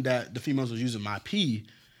assumed that the females was using my pee,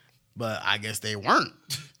 but I guess they weren't.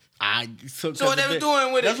 So what they were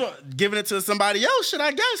doing with it? Giving it to somebody else, should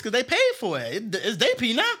I guess? Because they paid for it. It's they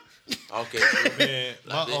pee now. Okay. Man,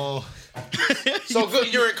 So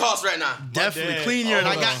good urine costs right now. Definitely dad- clean urine. I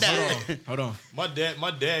hold got on, that. Hold on.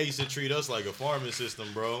 my dad used to treat us like a farming system,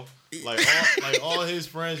 bro. Like all his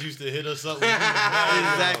friends used to hit us up.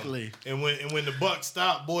 Exactly. And when the buck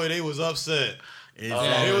stopped, boy, they was upset.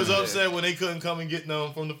 Exactly. They was upset when they couldn't come and get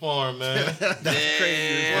them from the farm, man. That's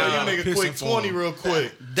crazy. Well, you make a Pissing quick for 20 him. real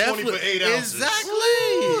quick. Definitely. 20 for 8 ounces.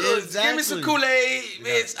 Exactly. Give me some Kool-Aid,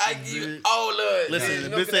 bitch. I give you all of it.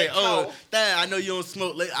 Listen, Look bitch at say, that "Oh, cow. Dad, I know you don't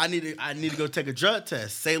smoke. I need to go take a drug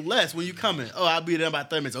test. Say less when you coming. Oh, I'll be there in about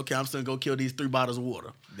 30 minutes. Okay, I'm still gonna go kill these 3 bottles of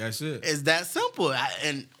water. That's it. It's that simple.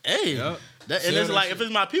 And Yep. and Sell it's that like shit. if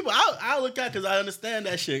it's my people, I'll look at because I understand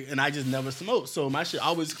that shit, and I just never smoke, so my shit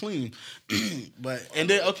always clean. But and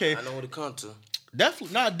then okay, I know what it comes to.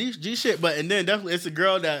 definitely not G shit, but and then definitely it's a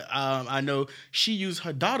girl that I know she used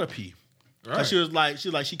her daughter pee. Right. Cause she was like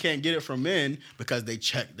she can't get it from men because they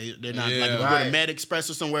check. They're not Yeah. like if you go to Right. Med Express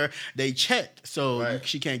or somewhere, they checked. So Right.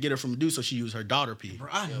 she can't get it from a dude, so she used her daughter pee. Bro,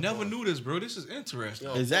 I never knew this, bro. This is interesting.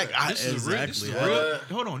 Yo, Exactly. This is a real. This is a Exactly. real.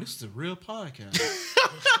 Hold on. This is a real podcast.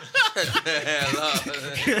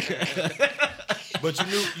 But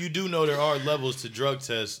you do know there are levels to drug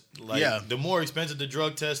tests. Like Yeah. the more expensive the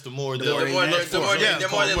drug test, the more The they'll- more The more Yeah. the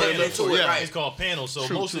more Yeah. they look into it, Yeah. right? It's called panel. So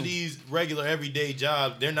True, most true. of these regular everyday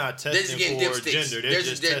jobs, they're not just testing getting for dipsticks. gender. They're They're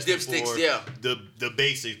just just testing dipsticks, for yeah. the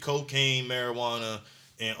basic cocaine, marijuana,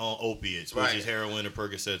 and opiates, which Right. is heroin or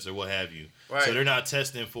Percocets or what have you. Right. So they're not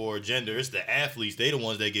testing for gender. It's the athletes. They the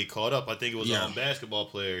ones that get caught up. I think it was Yeah. a basketball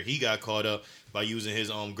player. He got caught up by using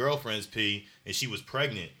his girlfriend's pee, and she was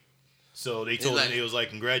pregnant. So they told him, it was like,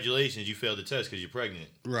 congratulations, you failed the test because you're pregnant.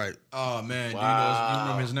 Right. Oh man, Wow. do you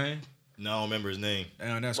remember his name? No, I don't remember his name.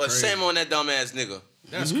 Damn, that's But crazy. shame on that dumbass nigga.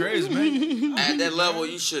 That's crazy, man. At that level,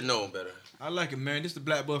 you should know better. I like it, man. This the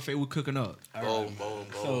black buffet we're cooking up. Boom, boom,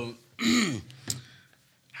 boom. So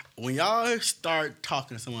when y'all start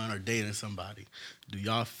talking to someone or dating somebody, do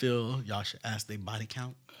y'all feel y'all should ask their body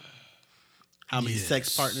count? How many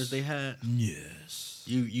sex partners they had? Yes.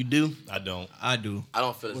 You do? I don't. I do. I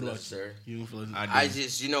don't feel it's What about necessary. You don't feel I I do.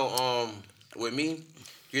 just, with me,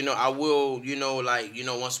 I will,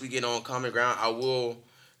 once we get on common ground, I will,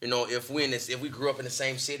 if we grew up in the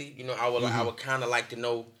same city, I would kind of like to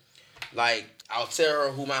know, like, I'll tell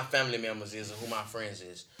her who my family members is and who my friends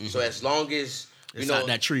is. So as long as it's not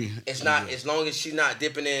that tree. it's not as long as she's not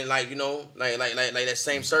dipping in like that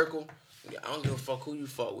same circle. I don't give a fuck who you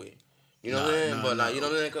fuck with. You know what I'm saying? nah, But nah. like, you know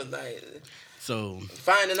what I'm saying? 'Cause like, So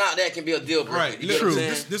finding out that can be a deal breaker. Right. You get what I'm Look,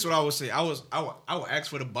 saying? this is what I would say. I would ask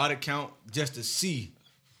for the body count just to see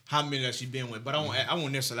how many that she been with, but I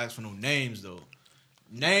won't necessarily ask for no names though.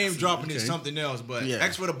 Name dropping is okay. something else, but Yeah.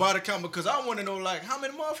 ask for the body count because I want to know like how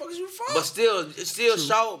many motherfuckers you fuck. But still,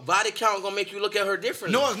 shout body count gonna make you look at her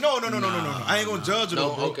differently. No. I ain't gonna judge her though,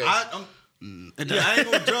 No, bro. okay. I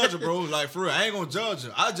ain't gonna judge her, bro. Like for real, I ain't gonna judge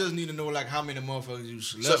her. I just need to know like how many motherfuckers you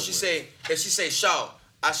slept So with. if she say, "Shout,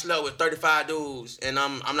 I slept with 35 dudes and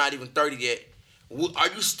I'm not even 30 yet," are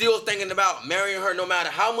you still thinking about marrying her no matter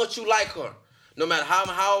how much you like her, no matter how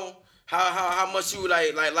much you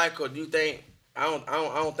like her? Do you think? I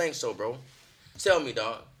don't think so, bro. Tell me,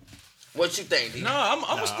 dog. What you think, D? No,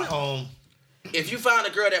 I'm still. If you find a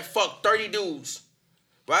girl that fucked 30 dudes,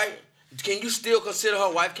 right? Can you still consider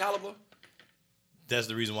her wife caliber? That's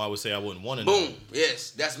the reason why I would say I wouldn't want to know. Boom.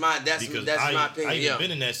 Yes, that's my Because my opinion. I even Yeah.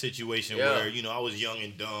 been in that situation Yeah. where, I was young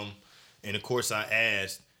and dumb, and of course I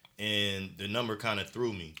asked, and the number kind of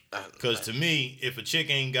threw me. Because to me, if a chick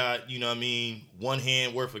ain't got, one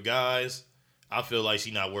hand worth of guys, I feel like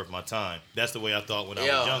she not worth my time. That's the way I thought when I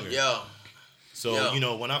was younger. Yeah. So,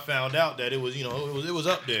 Yeah. when I found out that it was, it was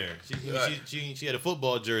up there. Right. She had a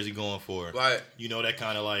football jersey going for her. Right. That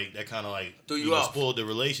kind of like Threw you off. spoiled the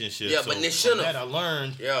relationship. Yeah, So but they from shouldn't. that I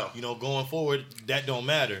learned, Yeah. going forward, that don't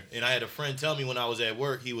matter. And I had a friend tell me when I was at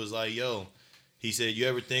work, he was like, yo, he said, you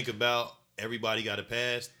ever think about everybody got a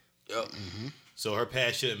past? Yep. So her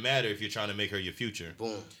past shouldn't matter if you're trying to make her your future.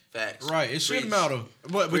 Boom. Facts. Right, it shouldn't Preach. matter.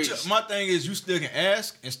 But Preach. my thing is, you still can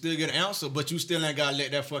ask and still get an answer, but you still ain't gotta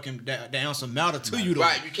let that answer matter to you though.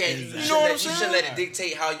 Right. You can't. You know what I'm shouldn't saying? let it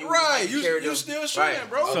dictate how you. Right, how you carry you them. still shouldn't, Right.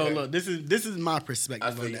 bro. So Okay. look, this is my perspective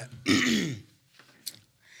I feel on you. that.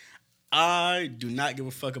 I do not give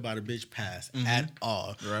a fuck about a bitch past at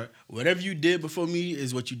all. Right. Whatever you did before me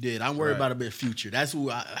is what you did. I'm worried about a bitch future. That's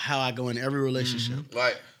how I go in every relationship.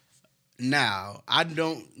 Right. Now, I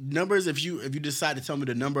don't numbers. If you decide to tell me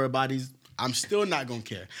the number of bodies, I'm still not gonna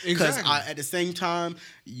care because at the same time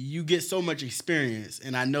you get so much experience,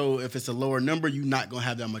 and I know if it's a lower number, you're not gonna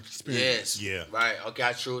have that much experience. Yes. Yeah. Right.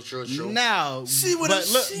 Okay. True. Now,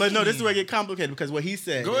 but no, this is where it get complicated because what he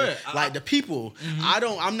said. Go ahead. Like the people,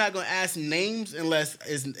 I'm not gonna ask names unless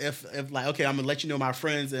if like okay, I'm gonna let you know my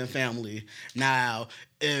friends and family. Now,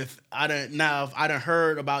 if I done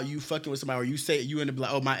heard about you fucking with somebody, or you say you end up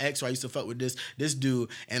like, oh, my ex, or I used to fuck with this dude,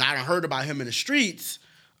 and I done heard about him in the streets,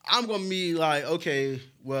 I'm gonna be like, okay,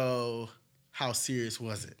 well, how serious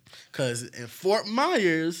was it? Because in Fort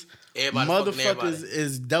Myers, motherfuckers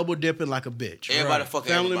is double dipping like a bitch. Everybody fucking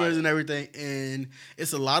family everybody. members and everything, and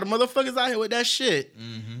it's a lot of motherfuckers out here with that shit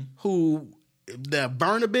who that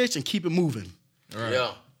burn a bitch and keep it moving. Right.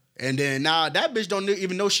 Yeah. And then now that bitch don't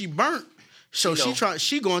even know she burnt. So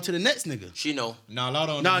she going to the next nigga. She know. Now a lot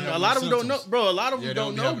of them. Now a lot of them don't know, bro. A lot of them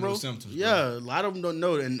don't know, bro. No symptoms, yeah, a lot of them don't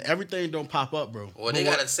know, and everything don't pop up, bro. Well, they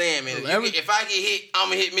got a saying, man. If I get hit,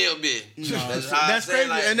 I'ma hit me a bit. That's crazy.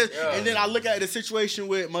 Like, and then I look at the situation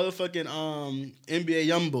with motherfucking NBA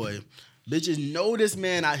YoungBoy. Bitches know this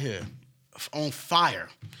man out here on fire.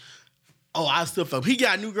 Oh, I still fuck. He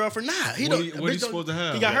got a new girlfriend now. What he supposed to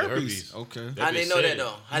have? He got herpes. Okay. How they know that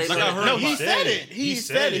though? How they know that? No, he said it. He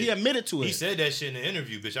said it. He admitted to it. He said that shit in the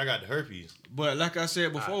interview, bitch. I got the herpes. But like I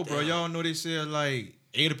said before, bro, y'all know they said like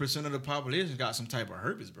 80% of the population got some type of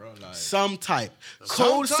herpes, bro. Like some type.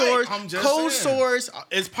 Cold sores. Cold sores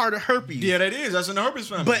is part of herpes. Yeah, that is. That's in the herpes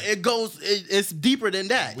family. But it goes. It's deeper than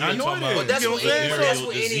that. I know it is. But that's what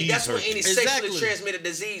any sexually Exactly. transmitted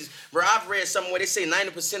disease. Bro, I've read somewhere they say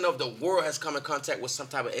 90% of the world has come in contact with some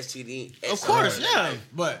type of STD. Of course, yeah.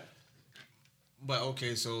 But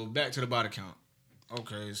okay, so back to the body count.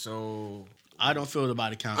 Okay, so I don't feel the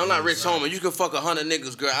body count. I'm not Rich Homie. You can fuck 100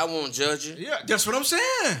 niggas, girl. I won't judge you. yeah, that's what I'm saying.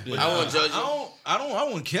 I won't judge you. I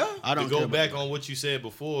won't care. I don't To go care back about on what you said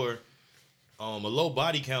before, a low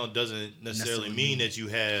body count doesn't necessarily mean that you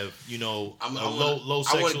have, low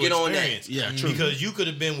sexual experience. Yeah, true. Because you could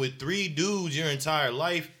have been with 3 dudes your entire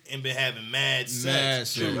life and been having mad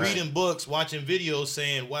sex. Right. Reading books, watching videos,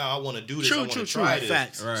 saying, wow, I want to do this. I want to True. try this.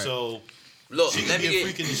 Facts. Right. So Look, she let could me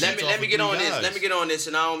be freaking the shit get off of on 3 this. guys. Let me get on this,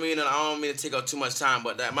 and I don't mean to take up too much time,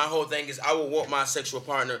 but my whole thing is I would want my sexual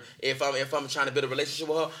partner, if I'm trying to build a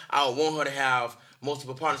relationship with her, I would want her to have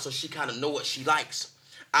multiple partners so she kind of know what she likes.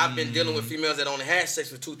 I've been dealing with females that only had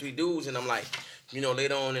sex with 2-3 dudes, and I'm like,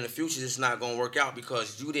 later on in the future, it's not gonna work out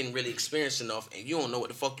because you didn't really experience enough, and you don't know what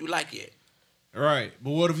the fuck you like yet. Right.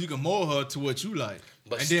 But what if you can mold her to what you like?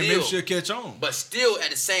 But then maybe she'll catch on. But still, at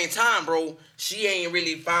the same time, bro, she ain't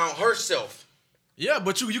really found herself. Yeah,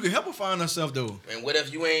 but you can help her find herself though. And what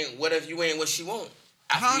if you ain't what she want?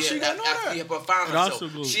 How she gonna know that? After you help her find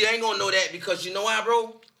herself, she ain't gonna know that because you know why,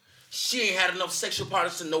 bro? She ain't had enough sexual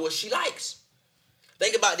partners to know what she likes.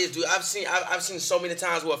 Think about this, dude. I've seen so many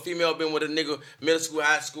times where a female been with a nigga middle school,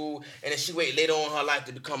 high school, and then she wait later on in her life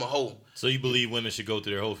to become a hoe. So you believe women should go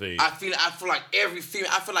through their whole phase? I feel like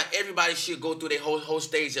everybody should go through their whole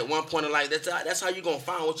stage at one point in life. That's how you gonna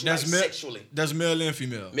find what you like sexually. That's male and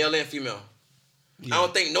female. Male and female. Yeah. I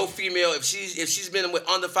don't think no female, if she's been with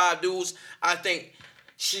under 5 dudes, I think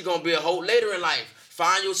she gonna be a hoe later in life.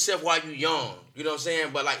 Find yourself while you young. You know what I'm saying?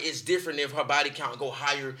 But like it's different if her body count go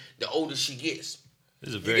higher the older she gets. This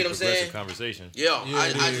is a very progressive conversation. Yeah,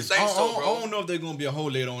 I just think so, bro. I don't know if they're gonna be a hoe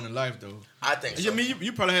later on in life though. I think so. I mean,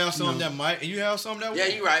 you probably have some that might, and you have some that won't. Yeah,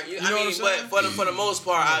 you're right. But for the most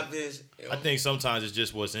part, I think sometimes it's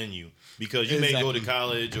just what's in you. Because you may go to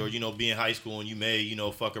college or, be in high school and you may,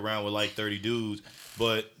 fuck around with like 30 dudes,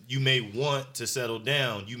 but you may want to settle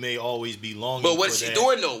down. You may always be longing. But what is she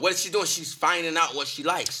doing though? What is she doing? She's finding out what she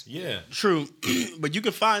likes. Yeah. True. But you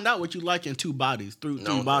can find out what you like in 2 bodies, through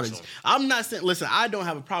bodies. Sure. I'm not saying, listen, I don't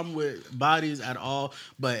have a problem with bodies at all,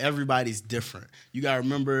 but everybody's different. You got to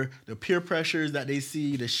remember the peer pressures that they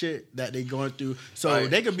see, the shit that they going through. So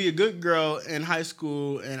they could be a good girl in high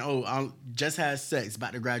school and, I just had sex,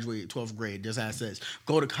 about to graduate 12th grade, just had sex.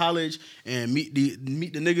 Go to college and meet the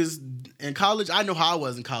niggas in college. I know how I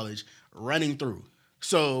was in college, running through.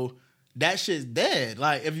 So that shit's dead.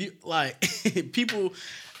 Like if you people,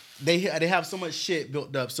 they have so much shit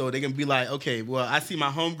built up, so they can be like, okay, well, I see my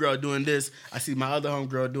homegirl doing this, I see my other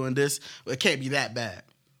homegirl doing this. Well, it can't be that bad.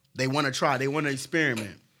 They want to try. They want to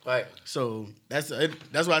experiment. Right. So that's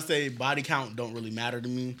why I say body count don't really matter to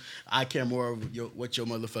me. I care more of what your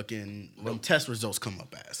motherfucking them test results come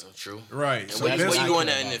up as. True. Right. And so where you going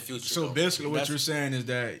at in the future? So basically, what you're saying is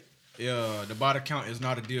that the body count is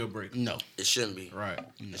not a deal breaker. No. It shouldn't be. Right.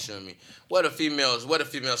 It shouldn't be. What if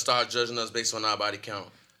females start judging us based on our body count?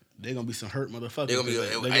 They're gonna be some hurt motherfuckers. They're gonna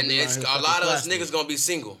be, and it's a lot of us niggas gonna be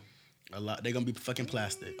single. They're gonna be fucking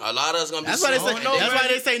plastic. A lot of us gonna be That's why single. that's why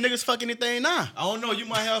they say niggas fuck anything now. I don't know. You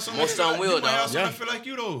might have some. Most of them will, You might have dog. some that feel like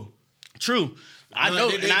you though. True. I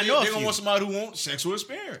know, They and I know a gonna few. want somebody who wants sexual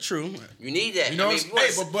experience. True. You need that. You know, I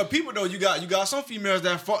mean, but people though, you got some females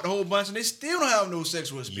that fucked a whole bunch and they still don't have no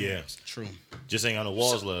sexual experience. True. Just ain't got no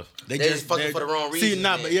walls left. They just fucking for the wrong reason.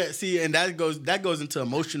 And that goes into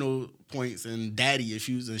emotional points and daddy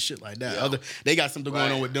issues and shit like that. Yeah. They got something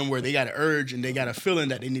going on with them where they got an urge and they got a feeling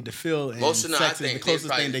that they need to feel, and Most of them, sex I is think the closest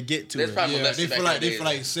probably- thing they get to they it. probably- Yeah, molested they feel back in the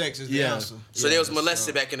like days. sex is the Yeah. answer. So they was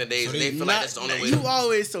molested back in the days. So and they feel like that's the only way. You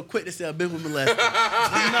always so quick to say a bitch was molested. Nah,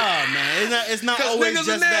 man, it's not 'Cause always niggas are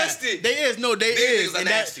just nasty. that. They is Niggas are and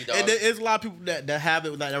nasty, dog. there is a lot of people that have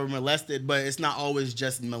it that were molested, but it's not always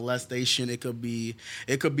just molestation. It could be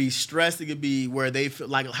stress. It could be where they feel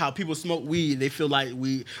like how people smoke weed. They feel like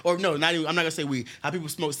weed, or no, not even. I'm not gonna say weed. How people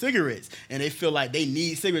smoke cigarettes and they feel like they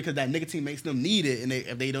need cigarettes because that nicotine makes them need it,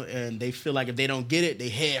 and they feel like if they don't get it, they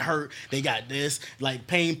head hurt. They got this like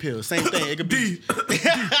pain pills. Same thing. It could be.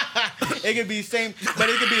 It could be same, but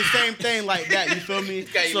it could be the same thing like that. You feel me?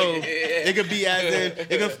 So it could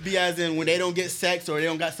be as in when they don't get sex or they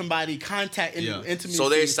don't got somebody intimacy. So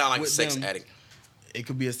they sound like a with sex them. addict. It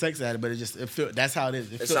could be a sex addict, but that's how it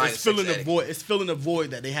is. It's not a It's filling sex the void. It's filling the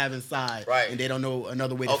void that they have inside, Right. and they don't know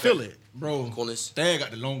another way to Okay. fill it. Bro, Coolness. Thad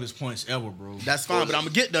got the longest points ever, bro. That's fine, but I'm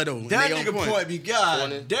gonna get there though. That They on nigga point be Funny.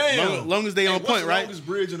 god damn. Long as they on what's point, the right? longest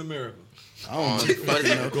bridge in America? I don't know. What is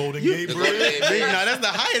it? Golden Gate The Bridge. Golden Gate Bridge, no, that's the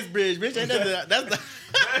highest bridge, bitch. Ain't that's the.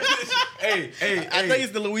 hey, I think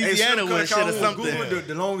it's the Louisiana one, shit or something. Google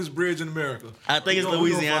the longest bridge in America. I think it's We gonna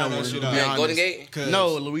Louisiana find that one. shit to out. be Yeah, honest. Golden Gate?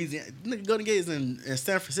 No, Louisiana. Nigga, Golden Gate is in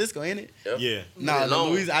San Francisco, ain't it? Yeah. No, Long.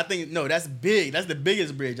 Louisiana. I think no, that's big. That's the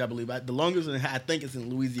biggest bridge, I believe. The longest one, I think, is in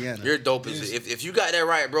Louisiana. You're dope as if you got that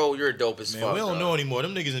right, bro. You're dope as Man, fuck. we don't dog. know anymore.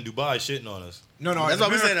 Them niggas in Dubai shitting on us. No, That's why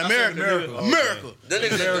we saying America. America. America. Them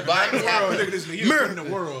niggas in Dubai be World, happy. look at this nigga. In the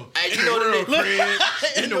world. Hey, you know the nigga.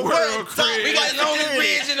 Craig. In the world, world, Craig. We got the longest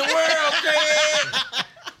bridge in the world, Craig.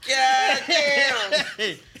 God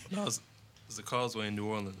damn. No, it's the Causeway in New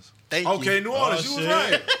Orleans. Thank you. Okay, New Orleans, you was shit.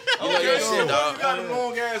 right. You know your shit, dog. You got them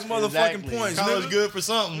long ass motherfucking Exactly. points. College nigga. good for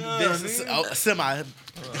something. This is semi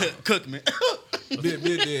cook me. Bit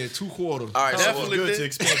there, 2 quarters. All right, College so, was Definitely good did. to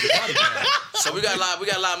expand your body count. so we got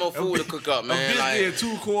a lot more food to cook up, A man. bit there, Like,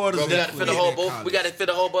 2 quarters. bro, we gotta fit the whole College. we gotta fit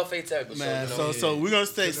the whole buffet table. Man, so, you know. so we're gonna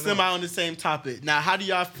stay semi on the same topic. Now, how do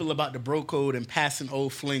y'all feel about the bro code and passing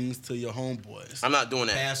old flings to your homeboys? I'm not doing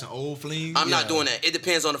that. Passing old flings. I'm not doing that. It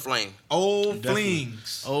depends on the flame, Old Definitely.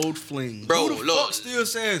 flings. Old flings. bro. Who the Look, fuck still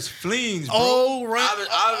says flings, bro? Oh, right.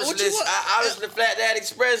 obviously, Flat Dad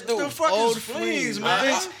Express do. the fuck Old is flings, man?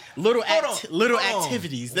 flings. Little Hold on.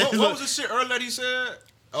 activities. What was the shit earlier that he said?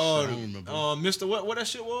 remember. Mr. What that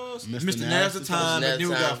shit was? Mr. Mr. Nasty Nasty Time, and Nasty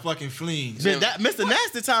dude Time. got fucking flings. Bitch, that Mr.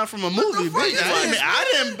 Nasty Time from a movie, bitch.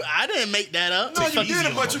 I didn't make that up. No, you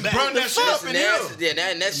didn't, but you brought that shit up in here. Yeah,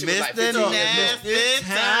 that shit was like Mr. 15 years Nasty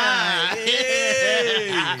Time.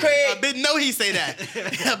 Hey. Craig. I been know he say that.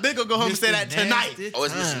 I been gonna go home and say that tonight. Oh,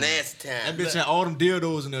 it's Mr. Nasty That Time. bitch had all them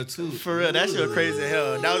dildos in there too. For real, that shit was crazy as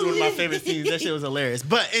hell. That was one of my favorite scenes. That shit was hilarious.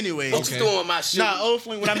 But anyway, What you doing with my shit? nah, old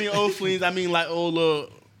fling. When I mean old flings, I mean like old little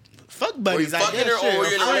fuck buddies. Were you I fucking guess, her or shit. were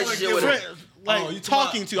you in a Friends, relationship with her? friends, Like Oh, you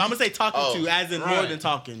talking to. I'm gonna say talking to, as in more Right. than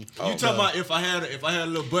talking. You talking about if I had a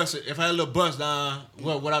little bust down,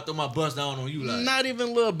 what I throw my bust down on you like? Not even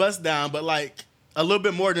a little bust down, but like a little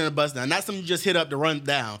bit more than a bust down. Not something you just hit up to run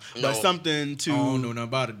down, No. but something to. I don't know nothing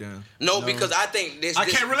about it then. No, because I think this. I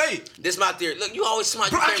can't relate. This my theory. Look, you always smart.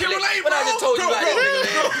 Bro, you I can't relate, But I bro. just told you Bro, about bro, that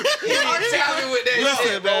nigga, man. You tell me with that Listen,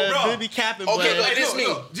 shit, bro. man, bro. they be capping, Okay, but look, this me.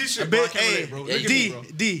 This a shit, bro, I bit, can't hey, relate, bro. Look at me, D, bro.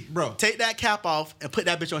 D, Bro. take that cap off and put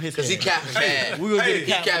that bitch on his head. Cause he capping bad. We gonna Hey, get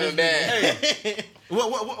a cap. He capping bad. Hey,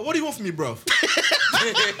 what do you want from me, bro?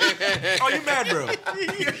 Oh, you mad, bro?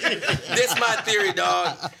 This my theory,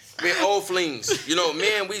 dog. Man, old flings. You know,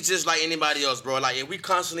 man, we just like anybody else, bro. Like if we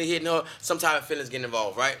constantly hitting her, some type of feelings get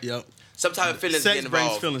involved, right? Yep. Some type of feelings Sex get involved.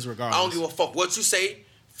 brings feelings regardless. I don't give a fuck what you say.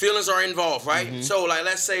 Feelings are involved, right? So like,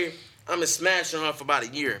 let's say I'm been smashing her for about a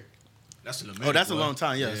year. That's a little Oh, that's a boy. long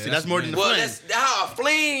time. Yeah. Yeah, See, that's that's more than the Well, fling. that's how a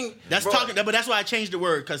fling. That's bro. talking, but that's why I changed the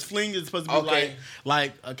word because fling is supposed to be Okay.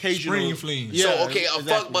 like occasional. Spring fling. Yeah, So okay, a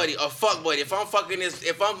exactly. fuck buddy. If I'm fucking this,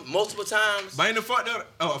 if I'm multiple times, But ain't the fuck that?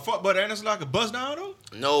 Oh, a fuck buddy ain't this like a bust down though?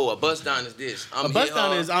 no, a bust down is this. A bust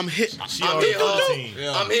down is I'm hit. She I'm already hit her. 15.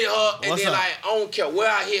 Yeah. I'm hit her, and What's then up? like I don't care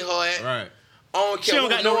where I hit her at. Right. I don't care. She don't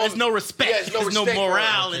got no. There's no respect. Yeah, there's no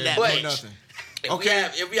morale in that. But bitch. Nothing.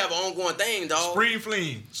 If we have an ongoing thing, dog. Spring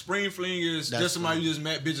fling. Spring fling is That's just somebody you just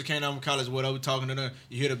met, bitch that came down from college, whatever, talking to them.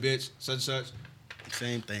 You hit a bitch, such and such.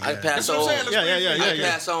 Same thing. I yeah. pass That's what I'm on. saying. I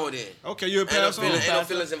pass on then. Okay, you'll Ain't no pass on.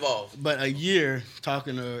 feelings involved. But a year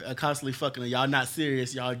talking to constantly fucking, y'all not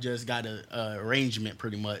serious. Y'all just got a arrangement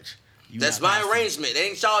pretty much. That's my arrangement. It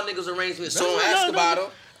ain't y'all niggas' arrangement. So don't No, ask no. about them.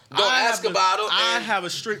 Don't ask about them. I have a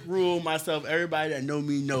strict rule myself. Everybody that know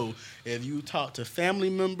me know. If you talk to family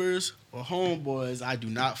members or homeboys, I do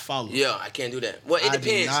not follow. Yeah, I can't do that. Well, it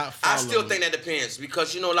depends. I still think that depends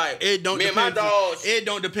because like it don't me and depend my dogs. It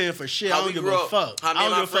don't depend for shit. I How don't we give grew a up. fuck. How me and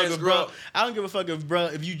my friends grew up. I don't give a fuck if bro.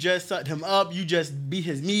 If you just sucked him up, you just be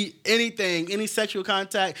his meat. Anything, any sexual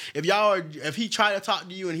contact. If he tried to talk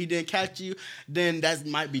to you and he didn't catch you, then that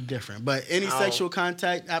might be different. But any sexual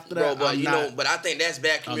contact after that, Bro, but I think that's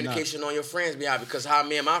bad communication on your friends' behalf because how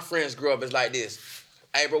me and my friends grew up is like this.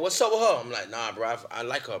 Hey, bro, what's up with her? I'm like, nah, bro, I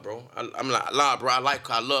like her, bro. I'm like, nah, bro, I like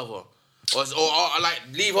her, I love her, or I like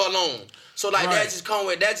leave her alone. So like that just come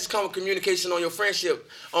with communication on your friendship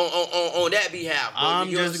on that behalf. Bro. I'm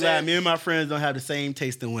just glad me and my friends don't have the same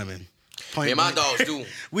taste in women. Me and my dogs do.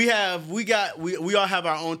 we all have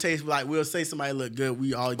our own taste. Like we'll say somebody look good.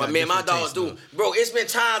 We all. But me and my dogs do, bro. It's been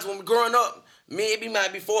times when we growing up, maybe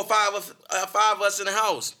might be 4 or 5 of us in the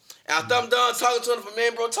house. After I'm done talking to her,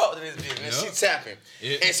 man, bro, talk to this bitch, man. She tapping.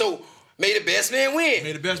 Yeah. And so, may the best man win.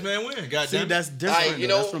 May the best man win. Goddamn. See, that's different.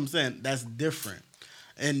 That's what I'm saying. That's different.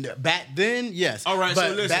 And back then, yes. All right, but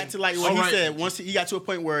so listen. back to like what he said, once he got to a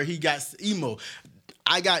point where he got emo.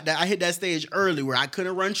 I hit that stage early where I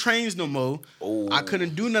couldn't run trains no more. Ooh. I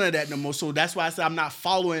couldn't do none of that no more. So that's why I said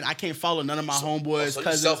I can't follow none of my homeboys.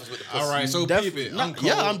 Cousins. All right, so peep it.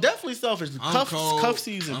 I'm definitely selfish. Cuff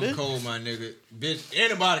season, bitch. I'm cold, my nigga. Bitch,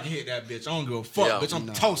 anybody can hit that bitch. I don't give a fuck, bitch. I'm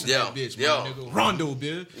tossing that bitch, my nigga. Rondo,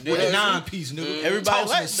 bitch. With a 9-piece, nigga. Everybody tossing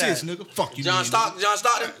like assist, that. nigga. Fuck you, John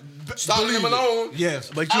Stockton. Stopping him alone. Yes.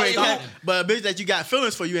 But you ain't got, but a bitch that you got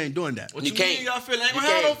feelings for, you ain't doing that. What you can't. You got feelings? I ain't gonna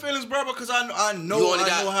have no feelings, bro, because I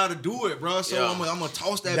know how to do it, bro. So I'm gonna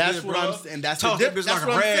toss that bitch, bro. That's what I'm saying. That's toss that bitch like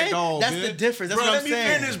a rag doll, That's the difference. That's what I'm saying.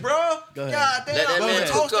 Let me finish, bro. Go ahead. God damn, Let that man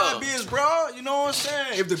toss cook that up. bitch, bro. You know what I'm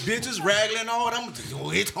saying? If the bitch is raggling on, I'm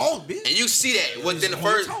gonna hit toss, bitch. And you see that within the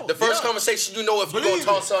first conversation, you know if you're gonna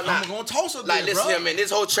toss her or not. I'm gonna toss her, like, listen here, man.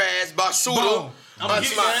 This whole trash, Basuda.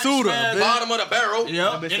 Basuda, bottom of the barrel.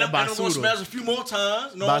 Yeah, and I'm gonna smash a few more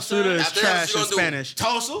times. Basuda is trash in Spanish.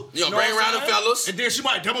 Toss her. You know, bring around the fellas. And then she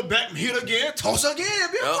might double back and hit again. Toss her again,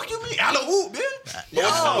 bitch. What you mean? Alley oop, bitch.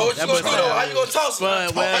 What you gonna do though? How you gonna toss her?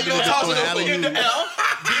 How you gonna toss her in the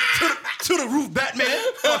air? To the roof, Batman.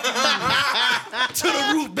 To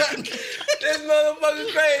the roof, Batman. This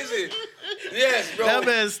motherfucker's crazy. Yes, bro. That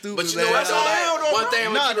man's stupid. But you know what? One thing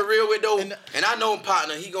I'm gonna keep it real with though, and I know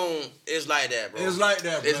partner, it's like that, bro. It's like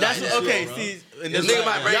that, bro. That's like okay. Bro. See, nigga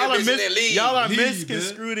might bring a bitch in and leave. Y'all are Leave,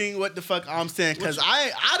 misconstruing what the fuck I'm saying, because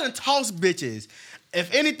I done toss bitches.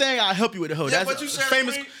 If anything, I'll help you with the hoe. Yeah, That's but you said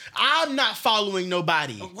famous. me. I'm not following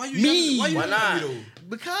nobody. Why not?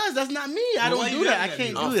 Because that's not me. I don't do that. I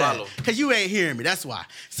can't do Unfollow. that. Because you ain't hearing me. That's why.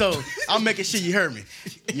 So I'm making sure you heard me.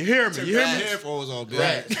 You hear me. You hear me. Headphones on,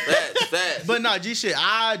 bitch. Facts. But no, G shit,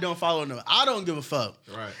 I don't follow no. I don't give a fuck.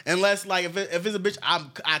 Right. Unless like if it's a bitch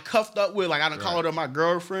I cuffed up with, like I done called her my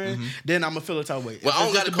girlfriend, then I'm gonna feel a type of way. Well, If I don't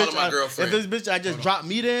it's got to just a call her bitch my girlfriend. If this bitch I just dropped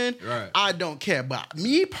meat in, I don't care. But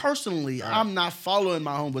me personally, I'm not following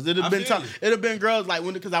my homeboys. It'd have been girls like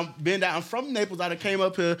because I'm from Naples. I done came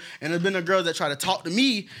up here and there's been the girls that try to talk to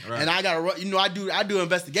me, and I gotta run. I do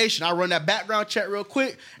investigation. I run that background check real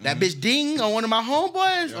quick. That bitch ding on one of my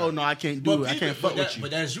homeboys. Oh no, I can't do it. I can't fuck with you.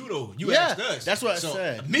 But that's you though. You asked us. That's what I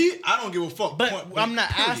said. Me, I don't give a fuck. But I'm not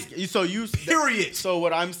asking. So you. Period. So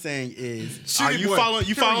what I'm saying is, Are you following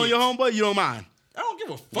your homeboy? You don't mind. I don't give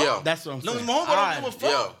a fuck. Yeah. That's what I'm saying. No, my homeboy don't give a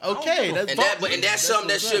fuck. Yeah. Okay, that's something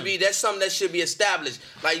that should be established.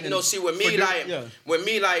 Like see with me, with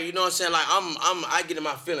me, like you know what I'm saying. Like I get in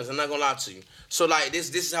my feelings. I'm not gonna lie to you. So like this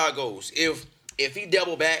is how it goes. If he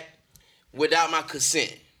double back without my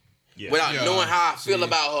consent. Without knowing how I feel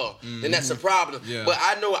about her, then that's a problem. Yeah. But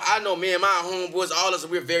I know me and my homeboys, all us,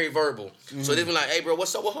 we're very verbal. So they be like, hey bro,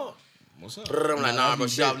 what's up with her? What's up? I'm like, nah, bro,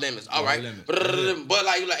 she off limits. All right. But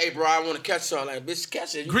like, you like, hey, bro, I want to catch her. I'm like, bitch,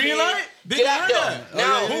 catch her. Green light? Get out there.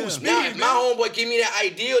 Now, if my homeboy give me that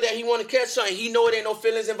ideal that he want to catch her and he know it ain't no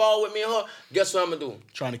feelings involved with me and her, guess what I'm going to do?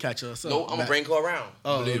 Trying to catch her. No, I'm going to bring her around.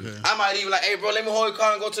 Oh, okay. I might even like, hey, bro, let me hold your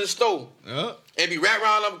car and go to the store. And be right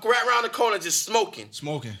around the corner just smoking.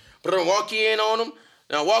 Smoking. But then walk in on them.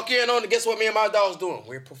 Now, walk in on them. Guess what me and my dog's doing?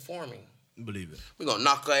 We're performing. Believe it. We gonna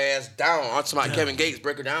knock her ass down. I'm talking about Kevin Gates,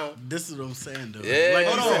 break her down. This is what I'm saying, though. Yeah. Like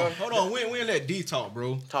Hold on. We ain't let D talk,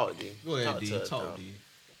 bro. Talk, D. Go ahead, D. to her, Talk, dog. D.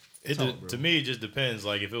 To me, it just depends.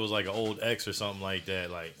 Like if it was like an old ex or something like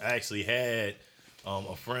that. Like I actually had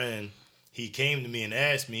a friend. He came to me and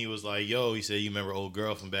asked me. He was like, "Yo," he said, "You remember old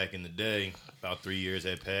girl from back in the day? About 3 years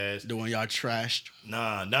had passed." the one y'all trashed.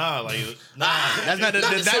 Nah, like nah. That's not the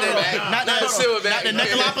Silverback. not Not the Silverback. Not the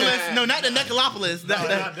Necolopolis. No, not the Necolopolis. No,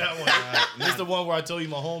 not that one. It's the one where I told you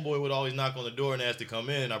my homeboy would always knock on the door and ask to come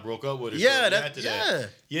in. And I broke up with her. Yeah, shortly that. after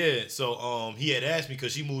Yeah. Yeah. So he had asked me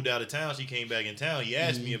because she moved out of town. She came back in town. He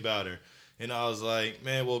asked me about her, and I was like,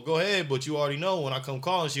 "Man, well, go ahead, but you already know when I come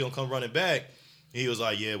calling, she gonna come running back." And he was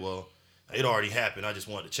like, "Yeah, well, it already happened. I just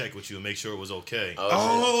wanted to check with you and make sure it was okay."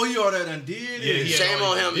 Oh, you all that done did Yeah, it. yeah. Shame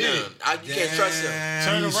on him, did man. it. You can't trust him.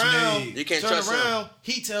 Turn you around. snake. You can't Turn trust around.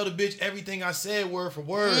 He tell the bitch everything I said word for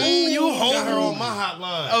word. you got her home. on my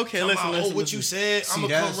hotline. Okay, Talking listen, about, listen, what you said. See, I'm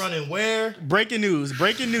gonna come running where? Breaking news. That's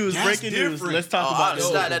Breaking news. different. Let's talk Oh, about I this.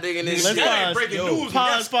 slide that nigga in his Let's shit. pause. breaking Yo, news.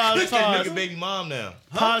 Pause. That's that nigga Pause. baby mom now.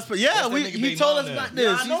 Pause. Yeah, That's that nigga he baby told mom us now. about this.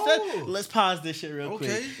 Yeah, I He know. said, let's pause this shit real Okay.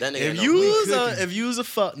 quick. That nigga If ain't no you was a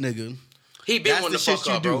fuck nigga, He been that's wanting the to shit fuck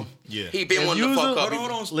you up, do. bro. Yeah. He been If wanting to you fuck was up. a-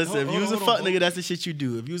 Hold on. listen, if you was a fuck nigga, that's the shit you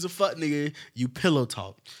do. If you was a fuck nigga, you pillow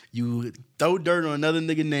talk. You throw dirt on another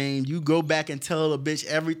nigga name. You go back and tell a bitch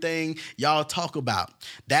everything y'all talk about.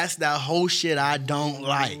 That's that whole shit I don't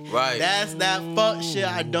like. Right. That's that fuck shit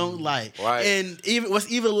I don't like. Right. And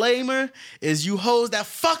what's even lamer is you hoes that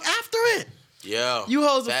fuck after it. Yeah. You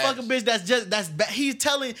hoes a Facts. fucking bitch that's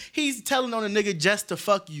he's telling on a nigga just to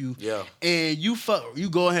fuck you. Yeah. And you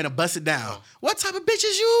go ahead and bust it down. What type of bitch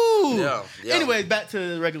is you? Yeah. Anyways, back to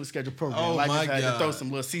the regular schedule program. Oh, I my just had to God. throw some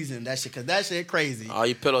little season in that shit because that shit crazy. All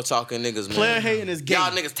you pillow talking niggas, man. Player hating is gay.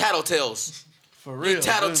 Y'all niggas tattletales. For real.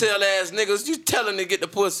 Tattletale ass niggas. You telling to get the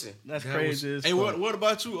pussy. That's That crazy. was- as Hey, fuck. what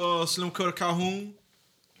about you, Slim Cutter Calhoun?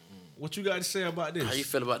 What you got to say about this? How you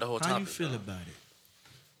feel about the whole topic? How you feel about it?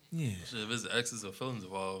 Yeah. Shit, if it's exes or feelings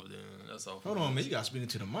involved, then that's all. Hold on, man. You got to speak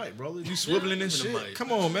into the mic, brother. You swiveling and in the shit. mic.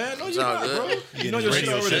 Come on, man. No, It's you all not, good. bro. You know your shit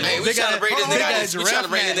radio already. show. Hey, we They trying got- to bring this hold on, nigga they out. got We trying to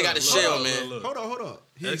bring this giraffe nigga out the man. shell, Look, man. look. Hold up.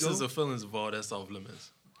 Here you Exes go. or feelings involved, that's off limits.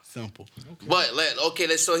 Simple. But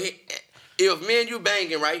let's if me and you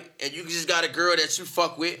banging, right, and you just got a girl that you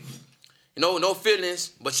fuck with, you know, no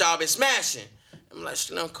feelings, but y'all been smashing. I'm like,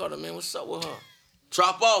 Slim Cutter, man, what's up with her?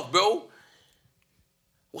 Drop off, bro.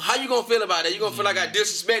 Well, how you gonna feel about that? You gonna feel like I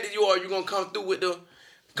disrespected you, or you gonna come through with the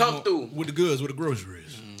through? With the goods, with the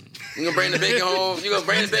groceries. You gonna bring the bacon home? You gonna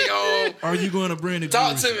bring the bacon home? Are you going to bring the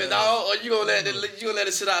Talk goods? to me, dog. Or you gonna let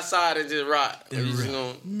it sit outside and just rot? Or you just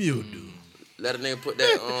gonna Mildew. let a nigga put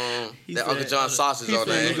that He that said- Uncle John sausage He on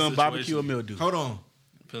said there? you gonna barbecue a mildew. Hold on.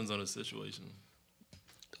 Depends on the situation.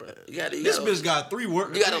 You gotta, This bitch got 3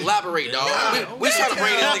 work. You gotta elaborate, dog. We trying to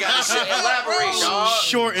bring this nigga out of shit. Elaborate, dog.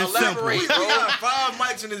 Short and Elaborate, We bro. got 5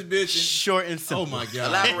 mics in this bitch. Short and simple. Oh my god.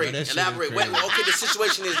 Elaborate, That shit is elaborate. crazy. Okay, the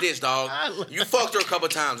situation is this, dog. You fucked her a couple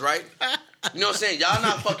times, right? You know what I'm saying? Y'all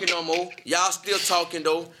not fucking no more. Y'all still talking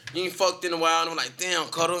though. You ain't fucked in a while. And I'm like, damn,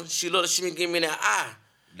 Cutter. She been giving me that eye.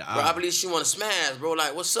 Bro, I believe she wanna smash, bro.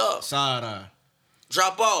 Like, what's up? Side eye.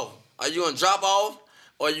 Drop off. Are you gonna drop off,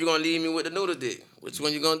 or are you gonna leave me with the noodle dick? Which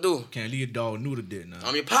one you gonna do? Can't leave a dog noodle dick now.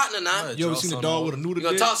 I'm your partner now. Right. You ever Draw seen a some dog off. with a noodle You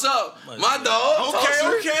gonna dick? toss up? Right. My dog. Toss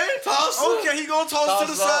her. Toss her. Okay, he gonna toss to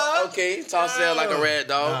the Toss side. up. Okay, toss her like a red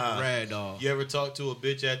dog. Rad dog. You ever talk to a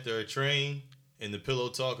bitch after a train and the pillow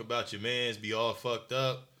talk about your mans be all fucked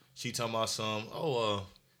up? She talking about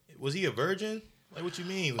was he a virgin? Like, what you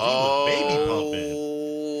mean? He was baby pumping.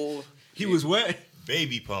 Oh, He was wet.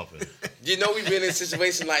 Baby pumping. you know we've been in a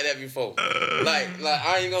situation like that before. Like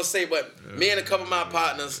I ain't gonna say, but me and a couple of my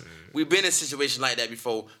partners, we've been in a situation like that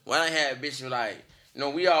before. When I had bitches like, you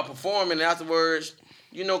know, we all performing and afterwards,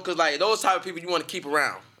 you know, cause like those type of people you want to keep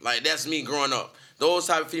around. Like that's me growing up. Those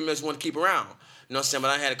type of females you want to keep around. You know what I'm saying?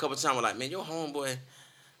 But I had a couple of times where like, man, your homeboy,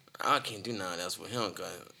 I can't do nothing else with him cause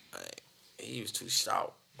like, he was too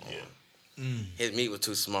stout. Yeah. His meat was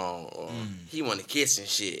too small. Or he want to kiss and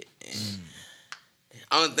shit. And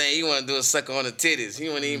only thing he want to do is suck on the titties. He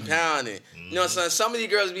want to even pound it. You know what I'm saying? Some of these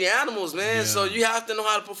girls be animals, man. Yeah. So you have to know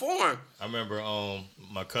how to perform. I remember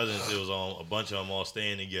my cousins, it was a bunch of them all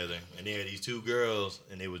staying together, and they had these 2 girls,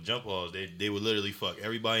 and they would jump offs. They would literally fuck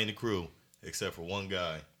everybody in the crew except for one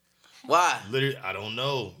guy. Why? Literally, I don't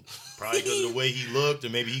know. Probably because of the way he looked, or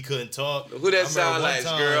maybe he couldn't talk. Who that I remember sound one like,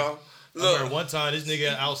 time- girl? I remember Look. one time this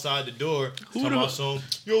nigga outside the door talking about some,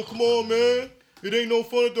 yo, come on, man. It ain't no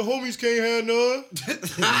fun if the homies can't have none.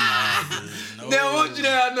 Now, what you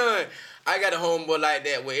have none? I got a homeboy like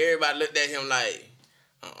that where everybody looked at him like,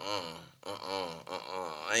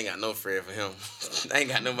 I ain't got no friend for him. I ain't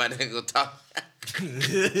got nobody that go talk.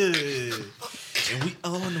 And we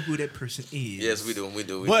all know who that person is. Yes, we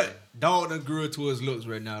do. But dog done grew to his looks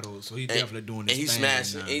right now though, so he definitely doing this. And he's thing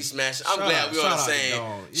smashing. right now. He's smashing. I'm glad we on the same.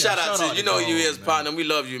 Shout out to you know dog, you is man. partner. We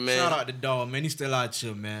love you, man. Shout out to dog, man. He's still out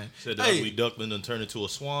here, man. Said the ugly duckling done turned into a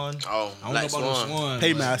swan. Oh, I don't Black know about Swan. no swan.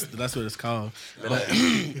 Paymaster, that's what it's called. But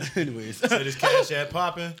anyways, Said his cash app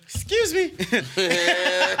popping. excuse me.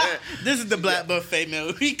 This is the Black Buffet,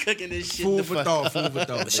 man. We cooking this shit. Food the for fuck thought, up. food for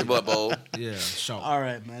thought. It's your butt bowl. Yeah, sure. All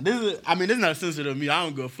right, man. This is not sensitive to me. I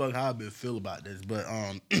don't give a fuck how I feel about this, but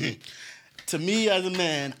to me as a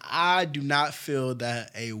man, I do not feel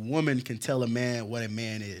that a woman can tell a man what a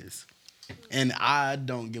man is, and I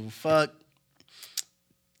don't give a fuck.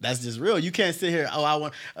 That's just real. You can't sit here. Oh, I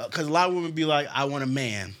want because a lot of women be like, I want a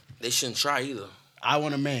man. They shouldn't try either. I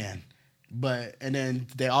want a man, and then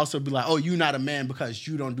they also be like, oh, you not a man because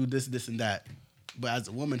you don't do this, this, and that. But as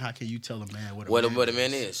a woman, how can you tell a man what a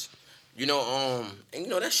man is? You know, and you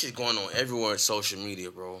know that shit going on everywhere in social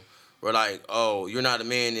media, bro. We're like, oh, you're not a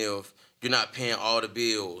man if you're not paying all the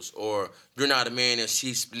bills, or you're not a man if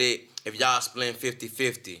if y'all splitting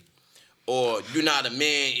 50-50, or you're not a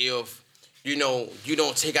man if, you know, you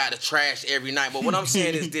don't take out the trash every night. But what I'm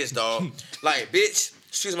saying is this, dog. Like, bitch,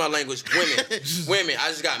 excuse my language, women, I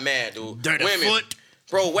just got mad, dude. Dirty women. foot.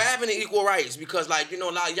 Bro, what happened to equal rights? Because, like, you know,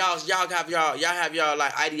 like, y'all have y'all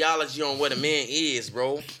like ideology on what a man is,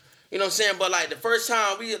 bro. You know what I'm saying? But like the first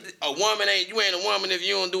time you ain't a woman if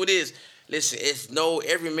you don't do this. Listen,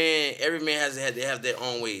 every man has to have their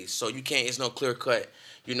own ways. So you can't, it's no clear cut,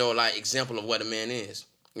 you know, like example of what a man is.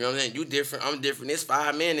 You know what I'm saying? You different, I'm different. There's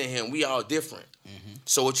 5 men in him. We all different. Mm-hmm.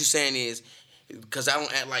 So what you're saying is, because I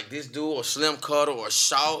don't act like this dude or Slim Cuddle or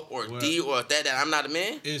Shout or D or that I'm not a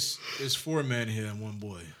man? It's 4 men here and 1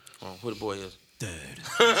 boy. Oh, who the boy is? Dad.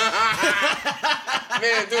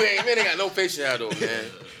 Man, dude ain't got no facial hair though, man.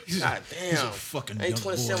 God damn. He's a fucking ain't young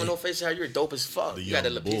 27 boy. no facial hair. You're dope as fuck. The You got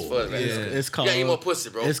that young little piece boy. for it, man. Yeah. It's called. You gotta eat more pussy,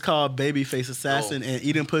 bro. It's called Babyface Assassin, and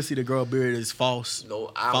eating pussy to grow a beard is false. No,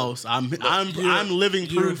 false. I'm living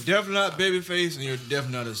You're proof. definitely not babyface and you're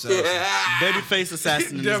definitely not assassin. Babyface Assassin.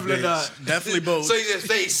 in this Definitely bitch. not. Definitely both. So you just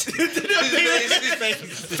face. Face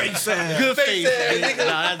ass. Good face face. ass, bitch. nigga.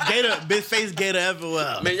 Nah, that's Gator. Big face Gator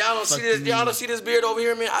everywhere. Man, y'all don't see this. Y'all don't see this beard over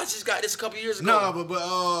here, man. I just got this a couple years ago. Nah, but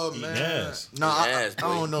man. Yes. Nah, I Yes, boy.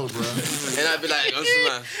 don't know, bro. And I'd be like, I'm just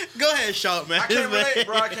like, Go ahead, Sharp, man. I can't relate,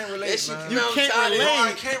 bro. I can't that relate, shit, man. you can't tired of relate. it.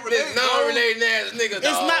 I can't relate, This bro. non-relating ass nigga, It's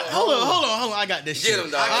dog. not. Hold on. I got this Get shit.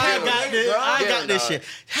 him, dog. I Get him, got this. bro. I Get got him, this dog. shit.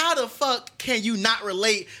 How the fuck can you not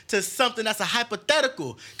relate to something that's a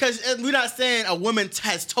hypothetical? Because we're not saying a woman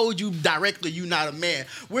has told you directly you not a man.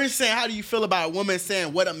 We're saying how do you feel about a woman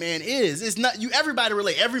saying what a man is? It's not you. Everybody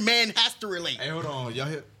relate. Every man has to relate. Hey, hold on. Y'all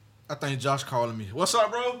hear? I think Josh calling me. What's up,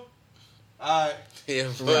 bro? All right. Yeah,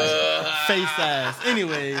 Face ass.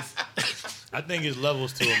 Anyways, I think it's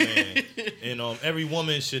levels to a man, and every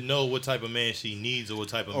woman should know what type of man she needs or what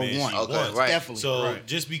type of man want. she Okay, wants. right. definitely. So Right.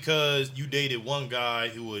 just because you dated one guy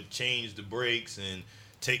who would change the brakes and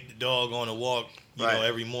take the dog on a walk, you Right. know,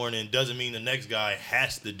 every morning, doesn't mean the next guy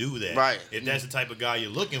has to do that. Right. If that's the type of guy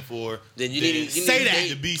you're looking for, Then you need say that.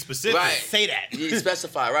 to be specific. Right. say that. You need to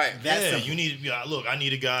specify, right? That's Yeah, simple. you need to look. I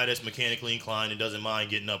need a guy that's mechanically inclined and doesn't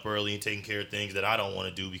mind getting up early and taking care of things that I don't want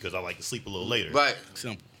to do because I like to sleep a little later. Right.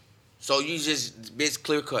 Simple. So you just bitch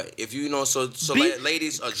clear cut. If you know, so Be-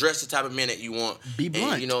 ladies, address the type of man that you want. Be and,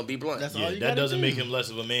 blunt. you know, be blunt. That's all Yeah, you that gotta doesn't do. make him less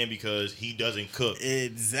of a man because he doesn't cook.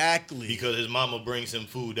 Exactly. Because his mama brings him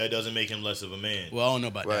food, that doesn't make him less of a man. Well, I don't know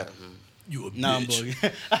about right. that. You a No, I'm bitch.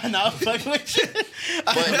 bugging. No, I'm fucking with you.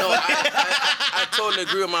 But no, I totally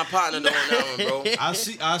agree with my partner though on that one, bro. I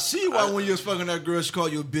see why when you was fucking that girl, she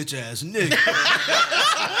called you a bitch ass nigga.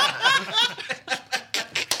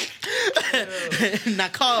 Now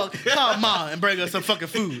call mom and bring us some fucking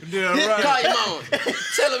food. Yeah, right. Call your mom.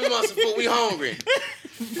 Tell her we want some food. We hungry.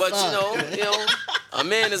 But you know, a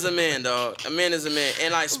man is a man, dog. A man is a man.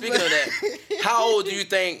 And like speaking of that, how old do you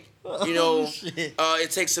think Shit.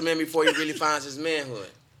 it takes a man before he really finds his manhood?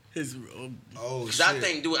 His, Oh, 'Cause shit. I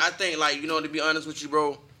think like, you know, to be honest with you,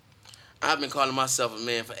 bro, I've been calling myself a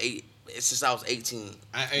man since I was 18.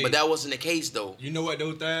 But that wasn't the case though. You know what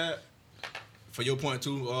though, Thad? For your point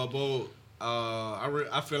too, Bo,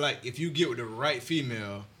 I feel like if you get with the right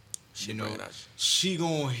female, you know, bring it out. she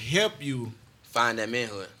gonna help you. Find that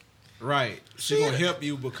manhood. Right, she gonna help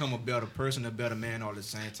you become a better person, a better man all at the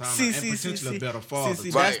same time, and potentially a better father. See,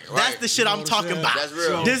 Right, that's right. the shit You know I'm what talking I'm saying? about. That's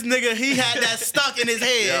real. This nigga, he had that stuck in his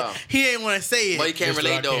head. Yeah. He ain't want to say it. But you can't Mr.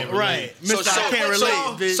 relate I though. can't relate. Right. Mr. I can't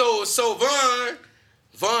relate, bitch. So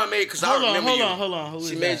Vaughn made because I remember you. Hold on. Who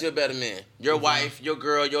she is made that? you a better man. Your wife, your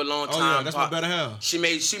girl, your long time. Oh yeah, that's my better half. She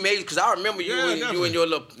made because I remember you and your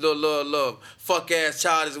little fuck ass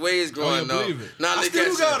childish ways growing up. Now look at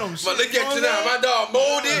you. But look at you now, my dog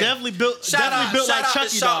molded. Definitely built Shout like out Chucky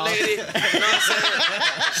to Shot dog. lady. You know what I'm saying?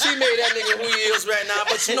 She made that nigga who he is right now.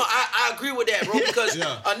 But you know, I agree with that, bro, because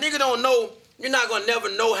a nigga don't know. You're not gonna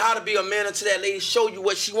never know how to be a man until that lady show you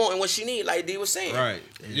what she want and what she need, like D was saying. Right.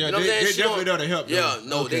 Yeah, you know they definitely there to help. Yeah,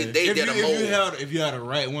 no, they there to mold. If you had the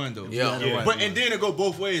right one though. Yeah. But and then it go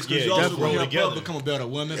both ways because you also gonna help her become a better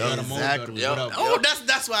woman, better mom, better whatever. Oh,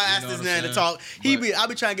 that's why I asked this man to talk. I be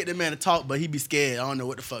trying to get the man to talk, but he be scared. I don't know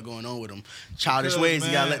what the fuck going on with him. Childish ways,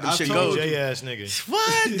 you gotta let them shit go. J ass nigga.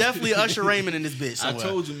 What? Definitely Usher Raymond in this bitch somewhere. I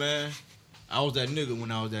told you, man. I was that nigga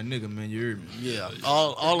when I was that nigga, man. You heard me. Yeah,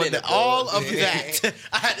 all of that. All of that.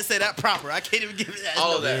 I had to say that proper. I can't even give it that.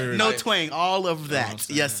 All of that. No twang. All of that.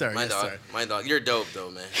 Yes, sir. My dog. You're dope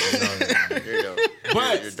though, man. You're dope.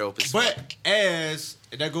 You're dope as fuck. But as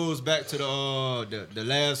that goes back to the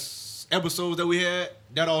last episodes that we had,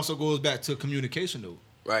 that also goes back to communication though.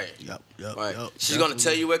 Right. Yep. Right. She's gonna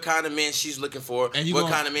tell you what kind of man she's looking for, and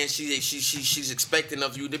what kind of man she's expecting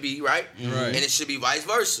of you to be, right? Right. And it should be vice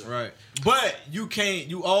versa. Right. But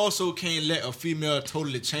you also can't let a female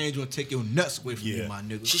totally change you and take your nuts away from you, my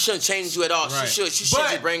nigga. She shouldn't change you at all. Right. She should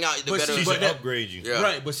just bring out the better. She should upgrade you. Yeah.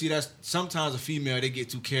 Right. But see, that's sometimes a female they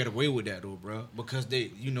get too carried away with that though, bro, because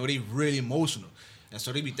they really emotional, and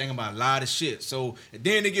so they be thinking about a lot of shit. So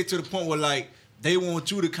then they get to the point where like they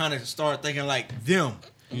want you to kind of start thinking like them.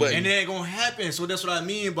 And it ain't gonna happen. So that's what I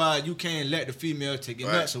mean by you can't let the female take your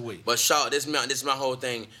nuts away. But Shaw, this is my whole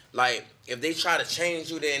thing. Like, if they try to change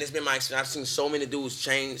you, then it's been my experience. I've seen so many dudes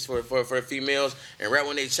change for females, and right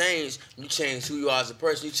when they change, you change who you are as a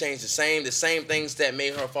person. You change the same things that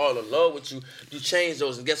made her fall in love with you. You change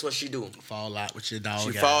those, and guess what she do? Fall out with your dog.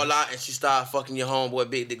 She fall out, and she start fucking your homeboy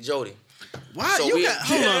Big Dick Jody. Why? Hold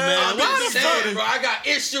on, man. Why the fuck? Bro, I got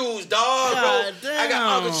issues, dog, God bro. damn. I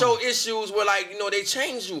got uncontrolled issues where, like, they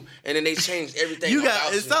change you, and then they change everything.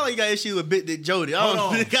 It sounds like you got issues with Big Dick Jody. Hold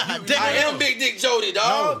on. God damn. I am Big Dick Jody,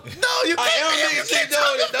 dog. No, you can't. I am Big Dick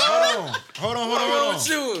Jody, dog. Hold on. What's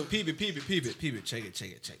wrong with you? Peep it. Check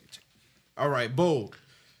it. All right, Bo.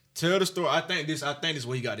 Tell the story. I think this is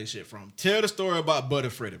where you got this shit from. Tell the story about Buddy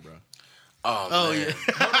Freddy, bro. Oh man.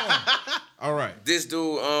 Yeah. All right. This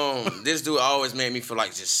dude always made me feel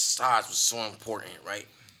like just size was so important, right?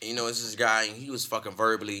 And, it's this guy, and he was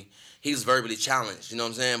verbally challenged, you know what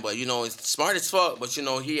I'm saying? But, he's smart as fuck, but,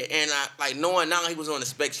 knowing now he was on the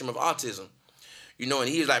spectrum of autism, and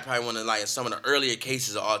he was, like, probably one of, like, some of the earlier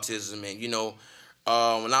cases of autism, and,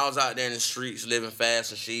 when I was out there in the streets living fast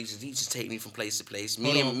and shit, he just take me from place to place.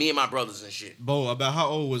 Me and my brothers and shit. Bo, about how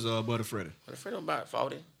old was Buddy Freddy? Buddy Freddy was about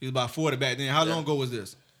 40. He was about 40 back then. How long ago was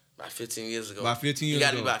this? About 15 years ago. About 15 years ago. You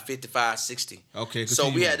got to be about 55, 60. Okay, so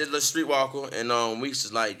we had this little streetwalker, and we used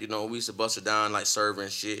to bust it down like server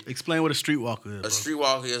and shit. Explain what a streetwalker is. A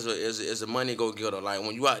streetwalker is a money go getter. Like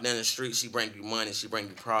when you out there in the street, she bring you money, she bring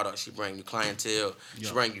you products, she bring you clientele,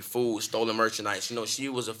 she bring you food, stolen merchandise. She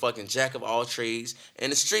was a fucking jack of all trades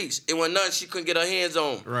in the streets. It wasn't nothing she couldn't get her hands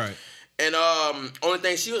on. Right. And only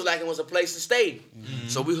thing she was lacking was a place to stay. Mm-hmm.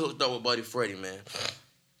 So we hooked up with Buddy Freddy, man.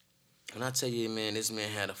 When I tell you, man, this man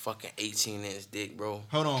had a fucking 18-inch dick, bro.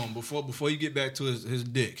 Hold on, before you get back to his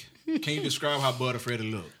dick, can you describe how Buddy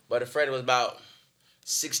Freddy looked? Buddy Freddy was about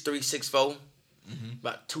 6'3", 6'4",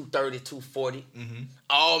 about 230, 240. Mm-hmm.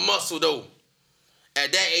 All muscle, though.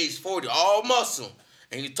 At that age, 40, all muscle.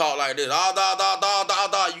 And you talk like this,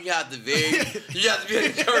 You have to be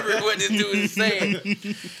interpret what this dude is saying.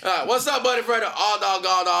 All right, what's up, Buddy Freddy? All dog.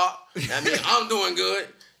 I mean, I'm doing good.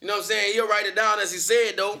 You know what I'm saying? He'll write it down as he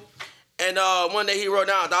said, though. And one day he wrote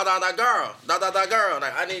down, girl.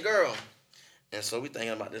 Like, I need girl. And so we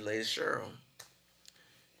thinking about this lady, Cheryl.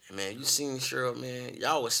 And, man, you seen Cheryl, man.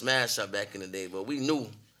 Y'all was smash up back in the day, but we knew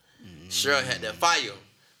Cheryl had that fire.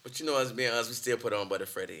 But us being us, we still put on Buddy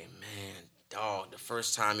Freddy. Man, dog, the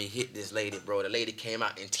first time he hit this lady, bro, the lady came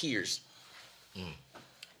out in tears.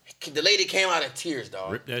 The lady came out in tears,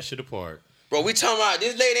 dog. Rip that shit apart. Bro, we talking about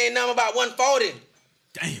this lady ain't nothing about 140.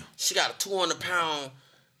 Damn. She got a 200-pound,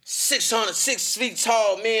 6 feet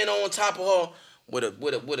tall man on top of her with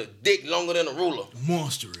a dick longer than a ruler.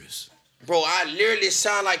 Monstrous. Bro, I literally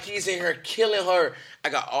sound like he's in here killing her. I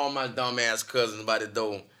got all my dumb ass cousins by the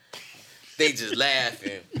door. They just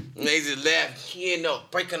laughing. He ended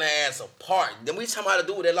up breaking her ass apart. Then we talking about a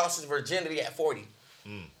dude that lost his virginity at 40.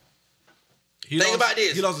 Think about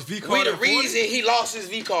this. He lost his V card. We the reason he lost his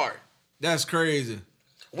V card. That's crazy.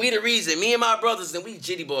 We the reason. Me and my brothers, and we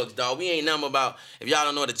jitty bugs, dog. We ain't nothing about, if y'all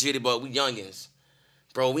don't know the jitty bug, we youngins.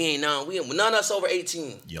 Bro, none of us over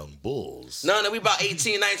 18. Young bulls. None of we about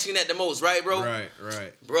 18, 19 at the most, right, bro? Right.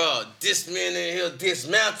 Bro, this man in here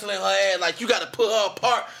dismantling her ass. Like, you got to put her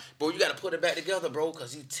apart. Bro, you got to put her back together, bro,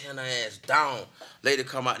 because he tearing her ass down. Later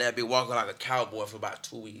come out there, be walking like a cowboy for about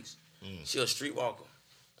 2 weeks. She a streetwalker.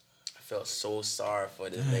 I felt so sorry for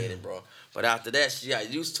this lady, bro. But after that, she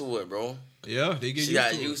got used to it, bro. Yeah, they get She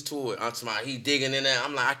got used to it. I'm talking about he digging in there.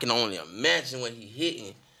 I'm like, I can only imagine when he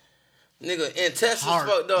hitting. Nigga, intestines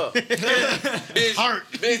fucked up.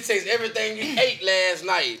 Bitch takes everything you ate last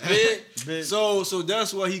night, bitch. So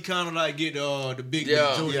that's why he kind of like get the big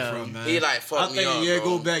majority from, man. He like fuck me up,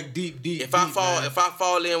 bro. go back deep. If I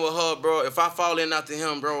fall in with her, bro. If I fall in after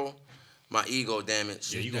him, bro, my ego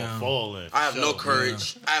damaged. Yeah, you gonna fall in. I have no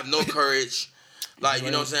courage. I have no courage. Like,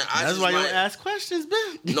 you know what I'm saying? That's why you don't ask questions,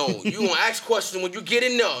 man. No, you gonna ask questions when you get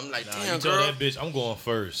in there. I'm like, damn, you girl. tell that bitch, I'm going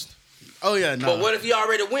first. Oh yeah, no. But what if he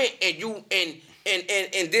already went and you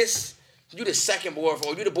and this you the second boyfriend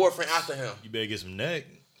or you the boyfriend after him? You better get some neck.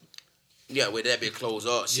 Yeah, with that bitch closed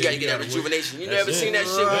up. She Yeah, gotta you get that gotta rejuvenation. wait. You never seen that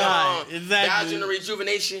shit Right, with exactly. vaginal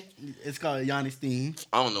rejuvenation? It's called Yanni Steen.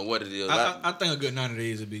 I don't know what it is. I think a good 90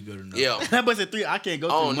 days would be good enough. Yeah. That boy said 3. I can't go.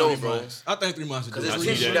 I don't know, bro. I think 3 months would do 'Cause it.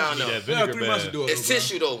 it's tissue down there. Yeah, 3 months would do it. It's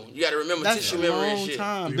tissue though. You gotta remember That's tissue a memory and long shit.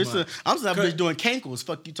 time. 3 Bitch, months. I'm just bitch doing cankles.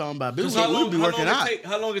 Fuck you talking about. Bitch, How we be working out.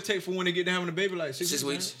 How long it take for when they get to having a baby? Like 6 6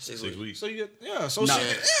 weeks. 6 weeks. So you get So No.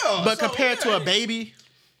 shit. Yeah. But so, compared to a yeah. baby,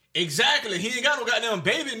 Exactly. He ain't got no goddamn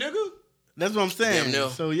baby, nigga. that's what I'm saying. Damn near.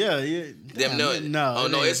 So yeah. Them nuts. No. Oh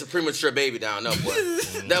no, it's a premature baby down there, boy.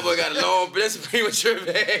 That boy got a long, but it's a premature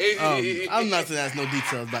baby. I'm not saying that's no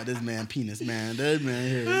details about this man penis, man. That man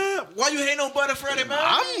here. Why you hating on Butter Freddy, man?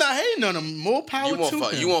 I'm not hating on him. More power You to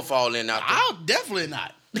him. won't fall in out there. I'll definitely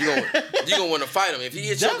not. You gonna want to fight him. If he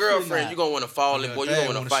hits your Definitely girlfriend, not. you gonna want to fall in, boy. You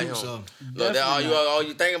gonna want to fight him. Look, that all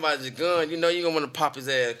you think about is the gun. You know you gonna want to pop his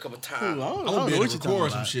ass a couple times. Ooh, I I'm don't gonna know be what able you to talking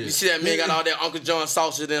record some about. shit. You see that man got all that Uncle John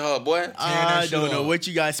sausage in her, boy. I shit don't know up. what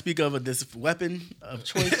you guys speak of this weapon of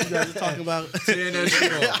choice you guys are talking about. Tearing that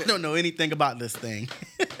shit up. I don't know anything about this thing.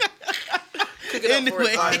 Cook it up for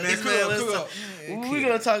Anyway, us. All right, man. man, we're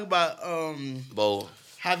gonna talk about Bo.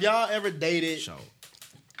 have y'all ever dated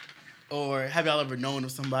or have y'all ever known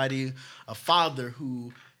of somebody, a father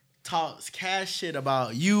who talks cash shit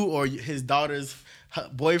about you or his daughter's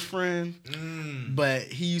boyfriend, but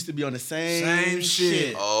he used to be on the same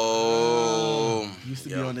shit. Oh. Used to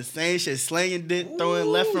be on the same shit, slanging dick, throwing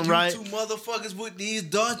left and right. You two motherfuckers with these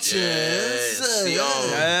daughters. See,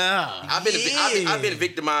 Yeah. I've been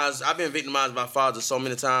victimized. I've been victimized by fathers so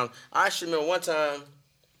many times. I actually remember one time,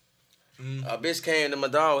 a bitch came to my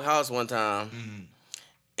dog's house one time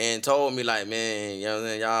and told me like, man, you know what I'm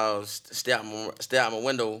saying, y'all stay out my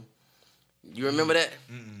window. You remember that?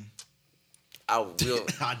 I will.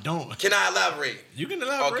 I don't. Can I elaborate? You can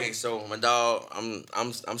elaborate. Okay, so my dog, I'm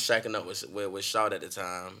shacking up with Shaw at the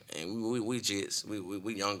time, and we jits,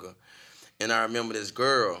 we younger, and I remember this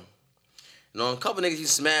girl. You know, a couple niggas you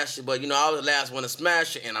smashed it, but you know I was the last one to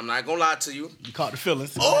smash it, and I'm not gonna lie to you. You caught the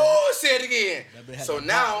feelings. Oh, say it again. had So that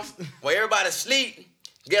now, box. while everybody's asleep,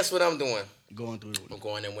 guess what I'm doing? Going through. I'm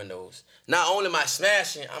going in windows. Not only am I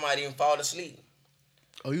smashing, I might even fall asleep.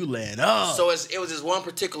 Oh, you laying up. So it was this one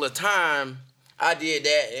particular time I did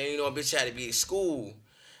that, and you know, a bitch had to be at school,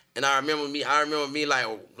 and I remember me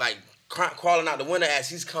like crawling out the window as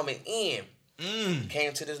he's coming in.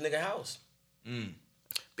 Came to this nigga house.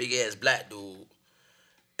 Big ass black dude. You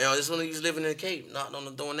know, this one he was living in the Cape, knocked on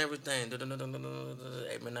the door and everything.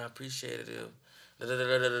 Hey man, I appreciate it.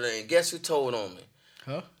 And guess who told on me?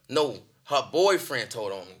 Huh? No, her boyfriend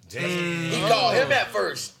told on me. Damn. He called him at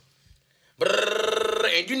first.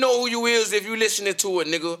 And you know who you is if you listening to it,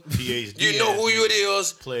 nigga. You know who you it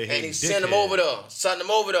is. And he sent him over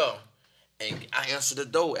there. And I answered the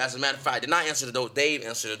door. As a matter of fact, I did not answer the door. Dave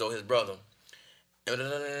answered the door, his brother. And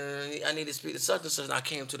I need to speak to such and such. And I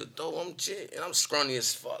came to the door. I'm shit. And I'm scrawny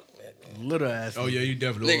as fuck, man. Little ass. Oh yeah, you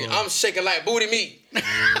definitely. Nigga, I'm shaking like booty meat. Big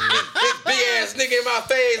ass nigga in my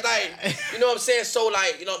face, like, you know what I'm saying? So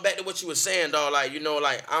like, you know, back to what you were saying, dog. Like, you know,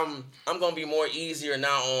 like I'm gonna be more easier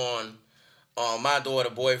now on my daughter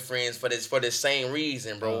boyfriends for this same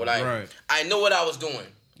reason, bro. Like, right. I know what I was doing.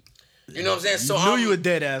 You know what I'm saying? So you knew you were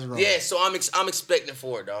dead ass wrong. Yeah, so I'm expecting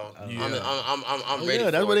for it, dog. I'm ready.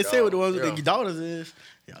 Yeah, that's for what it, they say dog. with the ones Yeah. with their daughters is.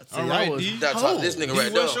 Yeah, All right, D. This nigga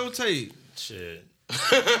right What's there. your take? Shit. He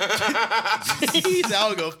said, I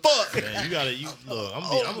don't give a fuck. Man, look, I'm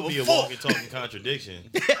gonna be a walking, talking contradiction.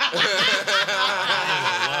 I ain't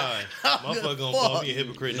gonna lie. Motherfucker gonna call me a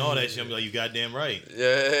hypocrite and all that shit. I'm like, you goddamn right.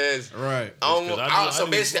 Yes. Right. So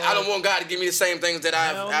basically, I don't want God to give me the same things that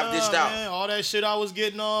I've dished out. Man. All that shit I was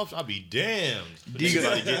getting off, I'll be damned. D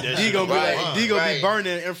gonna be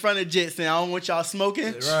burning in front of Jet saying, I don't want y'all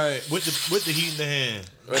smoking. Right. With the heat in the hand.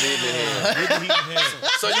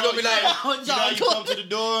 So you gonna be like, you know how you come to the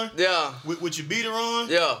door? Yeah. With your beater on?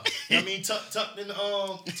 Yeah. I mean, tucked in the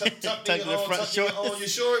shorts. your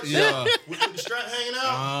shorts? Yeah. With the strap hanging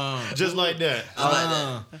out? Just like that. I like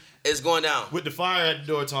that. It's going down. With the fire at the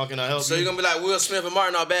door talking, I help you. So you're gonna be like Will Smith and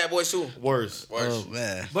Martin are bad boys too? Worse. Oh,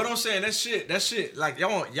 man. But I'm saying that shit, like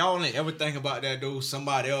y'all ain't ever think about that though.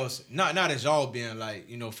 Somebody else, not as y'all being like,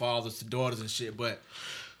 you know, fathers to daughters and shit, but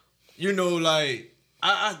you know, like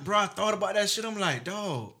I thought about that shit. I'm like,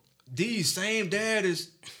 dog, these same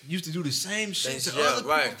daddies used to do the same shit to other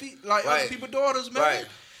other people's daughters, man. Right.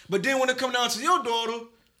 But then when it come down to your daughter,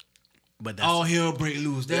 But that's all hell break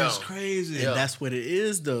loose. That's crazy. And that's what it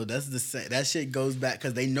is, though. That's the same. That shit goes back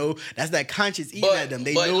because they know that's that conscience eating at them.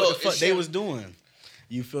 They know what the fuck they was doing.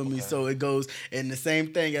 You feel me? So it goes, and the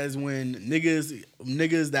same thing as when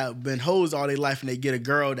niggas that been hoes all their life and they get a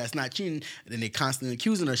girl that's not cheating, then they constantly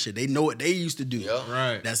accusing her shit. They know what they used to do. Yeah.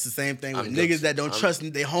 Right. That's the same thing with niggas that don't trust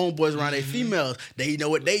their homeboys around their females. They know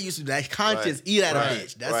what they used to do. That conscience eat at a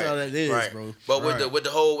bitch. That's all that is, bro. But with the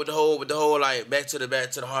whole like back to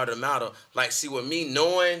the heart of the matter. Like, see, with me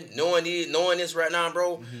knowing this right now,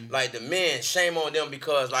 bro. Like the men, shame on them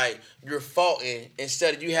because like you're faulting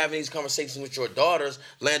instead of you having these conversations with your daughters,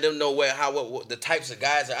 letting them know what the types of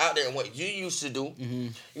guys are out there and what you used to do. You know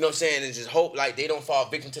what I'm saying? And just hope like they don't fall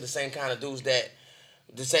victim to the same kind of dudes that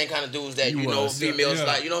you know, females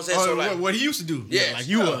like, you know what I'm saying? So like what he used to do. Yeah, like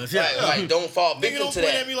you was. Yeah. Like don't fall Nigga, victim don't to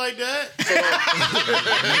point that. at me like that.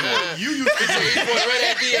 You used to do.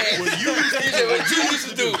 What you used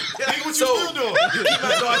to do. Nigga, what you still doing? Keep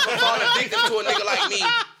my daughter from falling victim to a nigga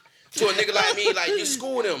like me. Like you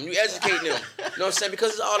school them, you educate them. You know what I'm saying?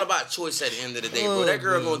 Because it's all about choice at the end of the day, bro. That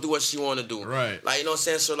girl gonna do what she wanna do. Right. Like, you know what I'm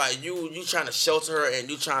saying? So like you trying to shelter her and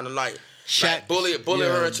you trying to like bully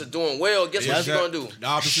her into doing well. Guess what she gonna do? The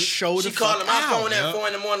opposite. She calling my phone at 4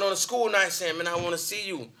 in the morning on the school night saying, man, I wanna see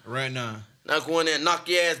you. Right now. Now go in there and knock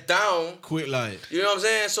your ass down. Quick like. You know what I'm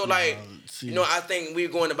saying? So like, you know, I think we're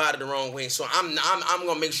going about it the wrong way. So I'm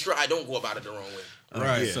gonna make sure I don't go about it the wrong way.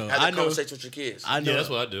 Right. So Have a conversation with your kids. I know. Yeah, that's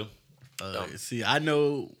what I do. See, I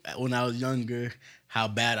know when I was younger how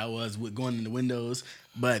bad I was with going in the windows,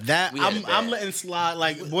 but that I'm letting slide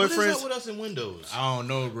like boyfriends. What is up with us in windows? I don't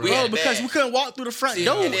know, bro. Bro, because we couldn't walk through the front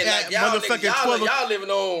door and then, at like, y'all motherfucking 12. y'all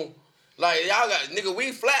living on like y'all got nigga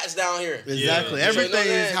we flats down here. Exactly, Yeah. everything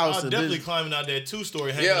is house. I'm definitely climbing out that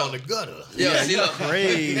 2-story hanging on the gutter. Yeah, see, look.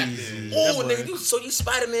 Crazy. Oh, nigga, you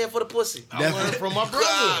Spider-Man for the pussy. I learned from my brother.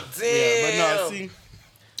 God damn. Yeah, but no, see.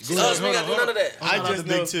 We got none of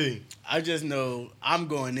that. I just know I'm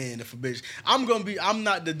going in if a bitch. I'm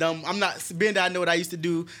not the dumb. I'm not being that I know what I used to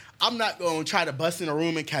do. I'm not gonna try to bust in a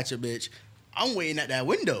room and catch a bitch. I'm waiting at that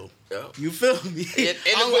window. Yeah. You feel me?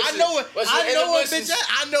 I know it. Bitch.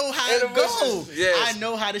 I know how it go. Yes. I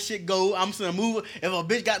know how the shit go. I'm just gonna move. If a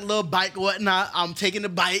bitch got a little bike or whatnot, I'm taking the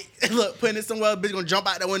bike. Look, putting it somewhere. A bitch gonna jump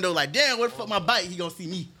out that window like, damn, where the fuck my bike? He gonna see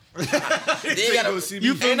me.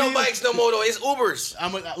 Ain't no bikes no more though. It's Ubers.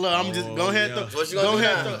 I'm just go ahead. What you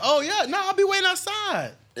gonna do? Oh yeah, no, I'll be waiting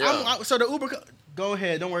outside. Yeah. So the Uber, go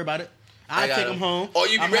ahead. Don't worry about it. I take him home. Oh,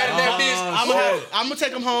 you be ready that bitch? I'm gonna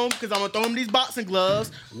take him home because I'm gonna throw him these boxing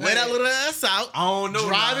gloves, wear that little ass out. I don't know.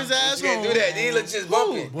 Drive his ass home. You can't do that. These look just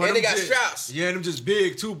bumpy. And they got straps. Yeah, them just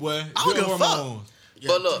big too, boy. I don't give a fuck.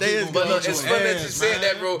 But look, it's funny that you said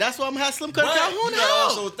that, bro. That's why I'm gonna have Slim cut Calhoun out.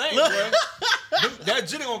 Also think, bro. That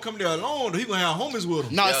Jitty gonna come there alone. He gonna have homies with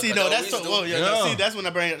him. See, that's when I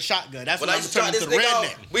bring up the shotgun. That's when I'm turning to the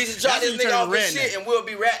redneck. We used to try this nigga off with shit, and we'll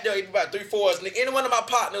be right there. He be about 3-4 us. Any one of my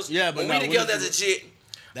partners, when we together as a chick,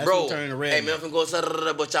 bro. Hey man, I'm gonna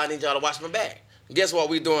go, but y'all need y'all to watch my back. Guess what?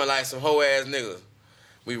 We doing like some hoe ass niggas.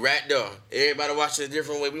 We right there. Everybody watching a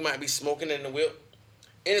different way. We might be smoking in the whip.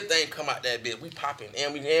 Anything come out that bitch, we popping,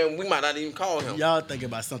 and we might not even call him. Y'all thinking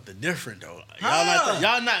about something different though.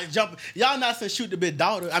 Y'all not jumping. Y'all not saying shoot the bitch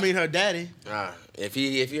daughter. I mean her daddy. If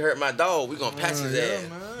he hurt my dog, we gonna patch his ass.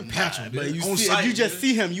 Patch him. But if you just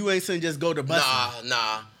see him, you ain't saying just go to bust.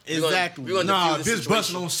 Nah. Exactly. We gonna Nah, defuse the bitch situation.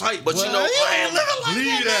 busting on sight. But boy. you know,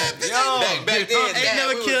 Leave that. Yo, back then, Ain't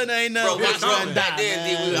never killed, ain't bro. never Back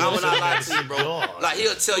then, I'm not lying to you, bro. Dog. Like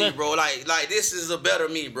he'll tell you, bro. Like this is a better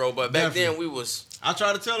me, bro. But back then we was. I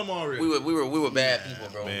tried to tell him already. We were bad people,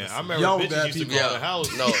 bro. Man, I remember Y'all bitches bad used to people. call the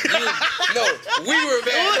house. No, we were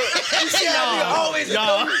bad. Look, you see how we always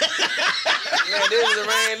Y'all. man, this is the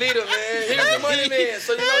rain leader, man. He was the money man,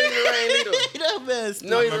 so you know he's the rain leader. That best.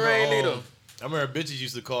 No, he's the rain leader. I remember bitches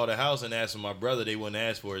used to call the house and ask for my brother. They wouldn't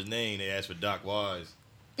ask for his name. They asked for Doc Wise.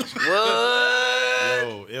 What?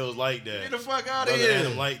 Yo, it was like that. Get the fuck out of Brother here. had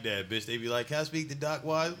him like that, bitch. They be like, "Can I speak to Doc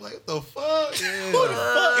Wise?" I'm like, what the fuck? Yeah. Who the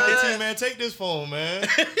fuck? Hey, man, take this phone, man.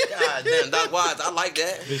 God damn, Doc Wise, I like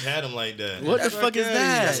that. Bitch had him like that. What the fuck is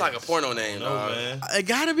that? That's like a porno name, No, dog. man. It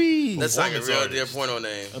gotta be. That's like a Performance real artist. deal porno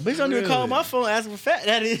name. A bitch don't even call Really? my phone asking for fat.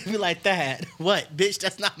 That is be like that. What, bitch?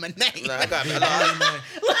 That's not my name. Nah, I got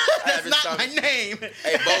That's not my name.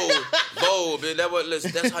 Hey, Bo,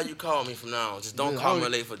 bitch, that's how you call me from now on. Just don't call me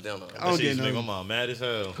late for dinner. I don't That shit get used to make my no. mom mad as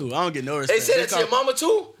hell. Cool. I don't get no They respect. said that to your mama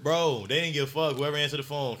too? Bro, they didn't give a fuck. Whoever answered the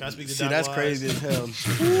phone, can I speak to See, Doc that's Wise? crazy as hell.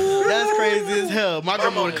 That's crazy as hell. My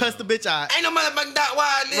grandma would cuss the bitch out. Ain't no motherfucking Doc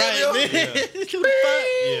Wise in Right, there, man. yo. What the fuck?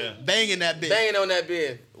 Yeah. Banging that bitch. Banging on that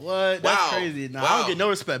bed. What? That's Wow. crazy. Nah, I Wow. don't get no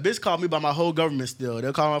respect. Bitch call me by my whole government still.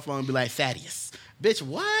 They'll call my phone and be like, Thaddeus. Bitch,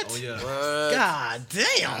 what? Oh yeah. What? God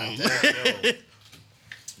damn. Yo.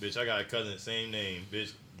 Bitch, I got a cousin, same name.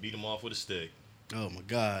 Bitch, beat him off with a stick. Oh my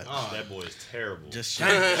God. That boy is terrible. Just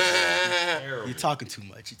terrible. you talking too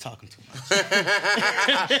much. You talking too much.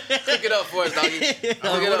 Cook it up for us, doggy. Cook it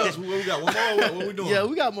What up. else? What we got? One more? What we doing? Yeah,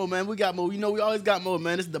 we got more, man. We got more. You know, we always got more,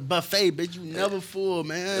 man. This is the buffet, bitch. You never full,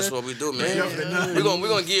 man. That's what we do, man. Yeah. We're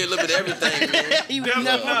gonna give you a little bit of everything, man. You Never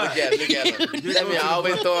never. not. Look at it. That mean I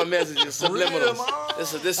always throwing messages, subliminals.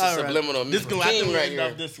 This is All right. subliminal. This gonna have king to right end off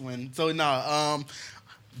here. this one. So no,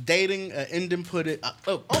 dating an independent.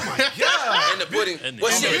 Oh my god. In the pudding. And the-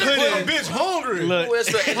 What's in in the the That pudding? bitch hungry. Look, What's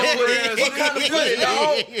in the pudding? What kind of pudding,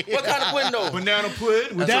 dog? What kind of pudding, though? Banana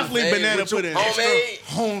pudding. With definitely Hey, banana with your pudding. homemade.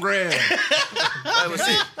 hungry. Let me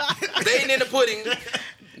see. Dating in the pudding.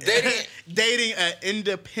 Dating an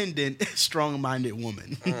independent, strong-minded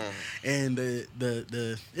woman, and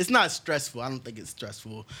the it's not stressful. I don't think it's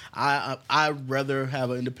stressful. I'd rather have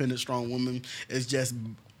an independent, strong woman. It's just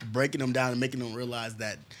breaking them down and making them realize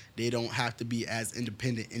that they don't have to be as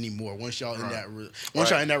independent anymore. Once y'all in that,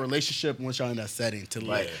 y'all in that relationship, once y'all in that setting, to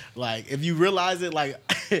like if you realize it, like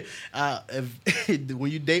if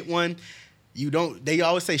when you date one. You don't. They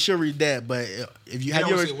always say chivalry dead, but if you have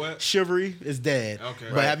you always ever say what? chivalry is dead. Okay.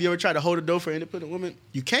 But have you ever tried to hold the door for an independent woman?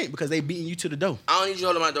 You can't because they beating you to the door. I don't need you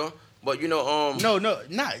holding my door. But you know, No,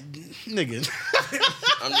 not nigga.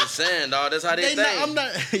 I'm just saying, dog. That's how they They think. not, I'm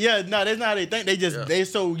not. Yeah, no, that's not how they think. They just they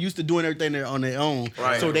so used to doing everything on their own.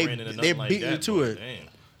 Right. So Ran into nothing they're like beating you that, to boy. it. Damn.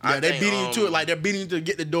 Yeah, I they think, beating you to it. Like they're beating you to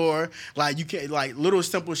get the door. Like you can't like little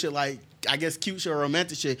simple shit like I guess cute shit or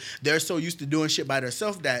romantic shit. They're so used to doing shit by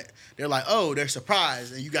themselves that they're like, oh, they're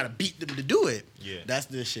surprised and you gotta beat them to do it. Yeah. That's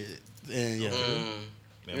the shit. And yeah. Man,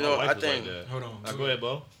 You my know, wife I was think- like that. Hold on. Go ahead,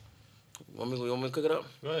 Bo. Want me to cook it up?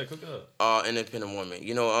 Go ahead, cook it up. Independent woman.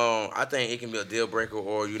 You know, I think it can be a deal breaker,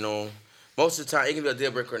 or you know, most of the time it can be a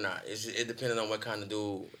deal breaker or not. It depends on what kind of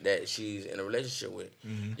dude that she's in a relationship with.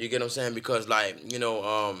 You get what I'm saying? Because like you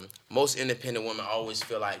know, most independent women always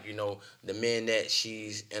feel like you know the men that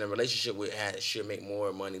she's in a relationship with should make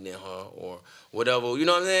more money than her or whatever. You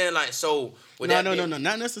know what I'm saying? Like so. With No, that no, being- no,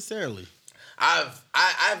 not necessarily.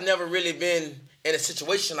 I've never really been in a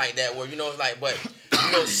situation like that where you know it's like, but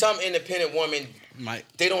you know some independent women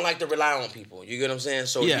they don't like to rely on people. You get what I'm saying?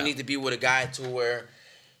 So Yeah. you need to be with a guy to where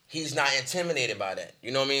he's not intimidated by that.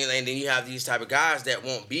 You know what I mean? And then you have these type of guys that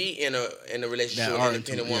won't be in a relationship That with are an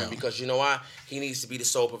independent into- woman yeah. because you know why? He needs to be the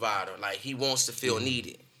sole provider. Like he wants to feel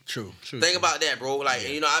needed. True. Think about that, bro. Like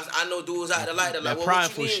you know, I know dudes out there like that. Like, that what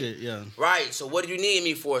prideful you need? shit. Yeah. Right. So what do you need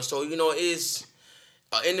me for? So you know, it's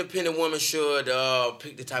an independent woman should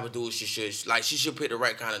pick the type of dude she should like. She should pick the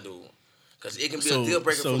right kind of dude, because it can be a deal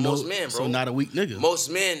breaker for most men, bro. So not a weak nigga. Most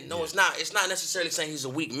men, no, it's not. It's not necessarily saying he's a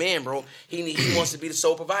weak man, bro. He wants to be the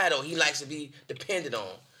sole provider. He likes to be depended on.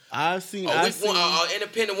 I've seen. An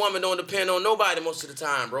independent woman don't depend on nobody most of the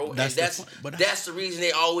time, bro. That's And the point, but that's the reason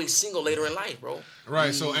they always single later in life, bro.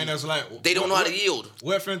 Right. So and that's like They don't know how to yield.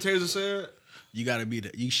 What Fantasia said. You gotta be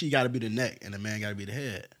she gotta be the neck, and the man gotta be the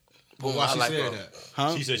head. Boom, Why I she like said her. that?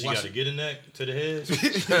 Huh? She said she got to get a neck to the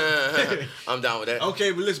head. I'm down with that.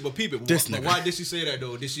 Okay, but listen, but people, This but nigga. why did she say that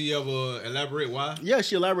though? Did she ever elaborate why? Yeah,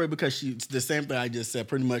 she elaborated because she's the same thing I just said.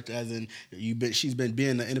 Pretty much, as in she's been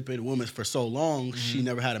being an independent woman for so long. She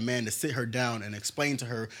never had a man to sit her down and explain to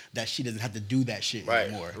her that she doesn't have to do that shit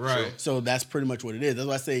anymore. Right. So that's pretty much what it is. That's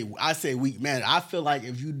why I say weak man. I feel like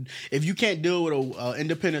if you can't deal with a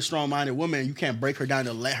independent, strong-minded woman, you can't break her down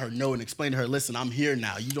and let her know and explain to her, listen, I'm here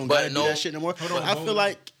now. You don't gotta do that shit anymore.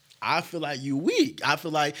 I feel like you weak. I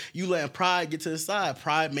feel like you letting pride get to the side.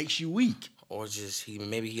 Pride makes you weak. Or just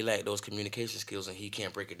maybe he lacked those communication skills and he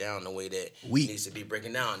can't break it down the way that Weak. it needs to be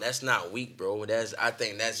breaking down. That's not weak, bro. I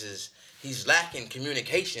think that's just he's lacking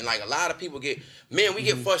communication. Like a lot of people we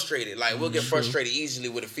get frustrated. Like we'll get frustrated easily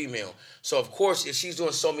with a female. So of course, if she's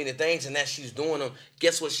doing so many things and that she's doing them,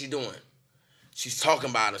 guess what she's doing? She's talking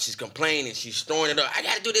about it. She's complaining. She's throwing it up. I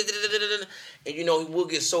gotta do this. And we'll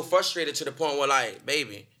get so frustrated to the point where like,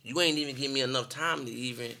 baby, you ain't even give me enough time to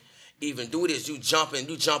even do this. You jumping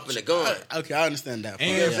the gun. Okay, I understand that.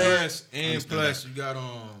 And Yeah. plus, you got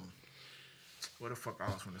what the fuck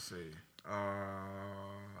I was gonna say?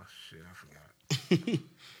 Shit, I forgot.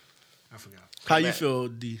 I forgot. How you feel,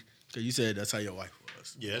 D? Because you said that's how your wife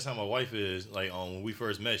was. Yeah, that's how my wife is. Like when we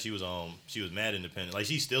first met, she was mad independent. Like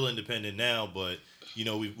she's still independent now, but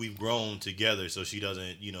we've grown together, so she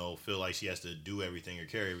doesn't feel like she has to do everything or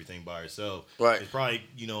carry everything by herself. Right. It's probably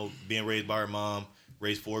being raised by her mom,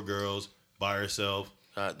 raised 4 girls by herself.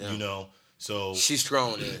 Goddamn. So She's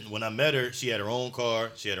strong. when I met her, she had her own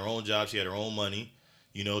car, she had her own job, she had her own money.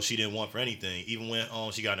 She didn't want for anything. Even when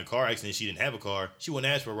she got in a car accident, she didn't have a car. She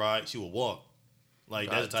wouldn't ask for a ride. She would walk. Like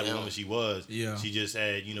that's the type of woman she was. Yeah. She just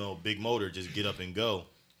had big motor, just get up and go.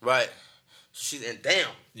 Right. She's damn.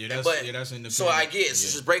 Yeah, that's independent. So I get so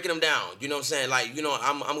she's breaking them down. You know what I'm saying? Like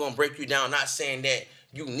I'm gonna break you down. Not saying that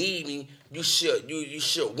you need me. You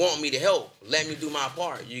should want me to help. Let me do my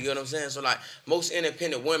part. You get what I'm saying? So like most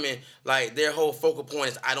independent women, like their whole focal point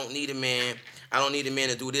is I don't need a man. I don't need a man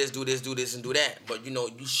to do this, and do that. But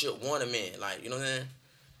you should want a man. Like, you know what I'm saying?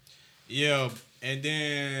 Yeah, and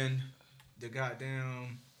then the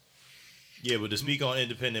goddamn. Yeah, but to speak on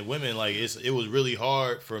independent women, like it was really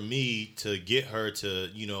hard for me to get her to,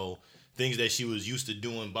 things that she was used to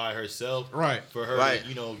doing by herself. Right. For her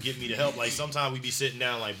to, get me to help. Like sometimes we be sitting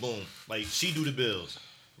down like boom. Like she do the bills,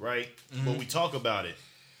 right? Mm-hmm. But we talk about it.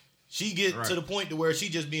 She get to the point to where she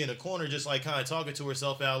just be in a corner just like kind of talking to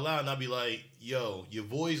herself out loud, and I'll be like, yo, your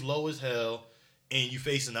voice low as hell and you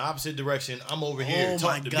facing the opposite direction. I'm over here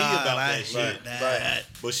talking to me about that shit. Right.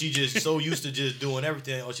 But she just so used to just doing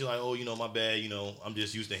everything. Or she like, my bad. I'm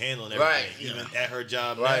just used to handling everything. Right. Even at her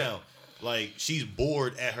job now. Like, she's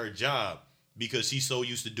bored at her job because she's so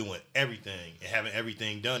used to doing everything and having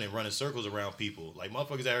everything done and running circles around people. Like,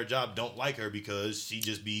 motherfuckers at her job don't like her because she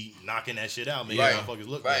just be knocking that shit out, making motherfuckers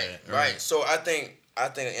look bad. Right. So I think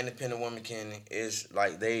an independent woman is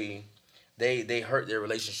like they hurt their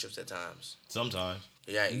relationships at times. Sometimes.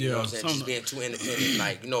 Yeah, you know what I'm saying? Just being too independent.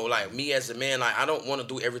 Like, like me as a man, like I don't want to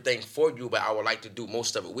do everything for you, but I would like to do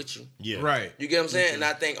most of it with you. Yeah. Right. You get what I'm saying? And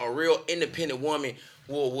I think a real independent woman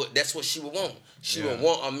that's what she would want. She would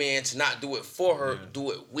want a man to not do it for her,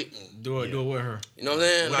 do it with me. Do it with her. You know what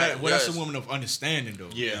I'm saying? That's a woman of understanding though.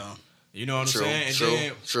 Yeah. You know what I'm saying? And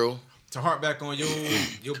then true. To hark back on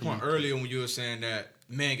your point earlier when you were saying that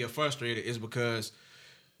men get frustrated is because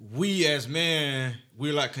we as men,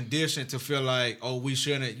 we're like conditioned to feel like, oh, we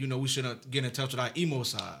shouldn't get in touch with our emo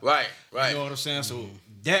side. Right. You know what I'm saying? So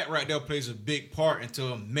that right there plays a big part into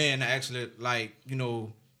a man actually like,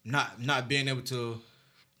 not being able to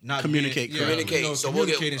communicate. Communicate. So we'll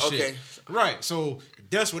communicating get, shit. Right. So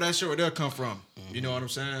that's where that shit right there come from. You know what I'm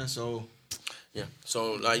saying? So yeah.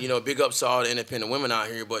 So like, big ups to all the independent women out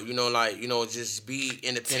here, but just be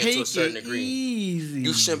independent to a certain degree. Easy.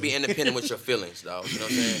 You shouldn't be independent with your feelings, dog. You know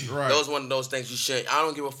what I'm saying? Right. Those one of those things you shouldn't. I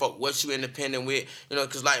don't give a fuck what you independent with.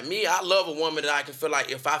 Because like me, I love a woman that I can feel like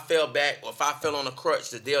if I fell back or if I fell on a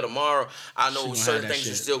crutch today or tomorrow, I know certain things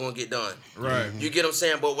are still gonna get done. right. You get what I'm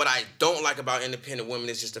saying? But what I don't like about independent women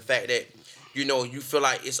is just the fact that you feel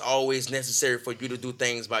like it's always necessary for you to do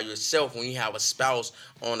things by yourself when you have a spouse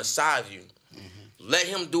on the side of you. Let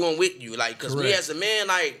him do them with you. Like, because me as a man,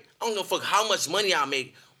 like, I don't give a fuck how much money I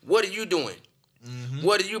make. What are you doing?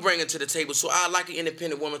 What are you bringing to the table? So I like an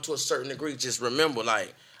independent woman to a certain degree. Just remember,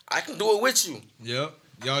 like, I can do it with you. Yep.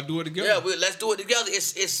 Y'all do it together. Yeah, let's do it together.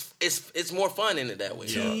 It's more fun in it that way.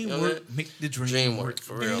 Teamwork, you know what I mean? make the dream work.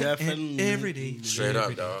 For real. Definitely. Every day. Straight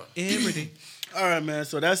up, dog. Every day. All right, man.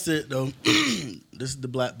 So that's it, though. This is the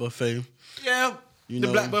Black Buffet. Yeah. You The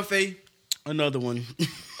know, Black Buffet. Another one.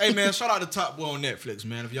 Hey man, shout out to Top Boy on Netflix,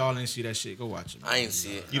 man. If y'all ain't see that shit, go watch it. Man. I ain't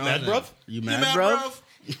see it. You mad, bruv? You mad, bro?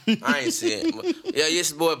 I ain't see it. Yeah,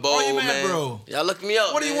 yes, boy, Bo, Why you mad, man. bro? Y'all look me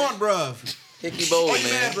up. What do you want, bruv? Hickey Bowl, Are man.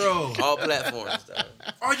 you mad, bro? All platforms, dog.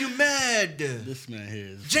 Are you mad? This man here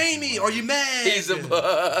is Jamie, are you mad? He's a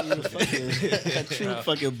bug. a true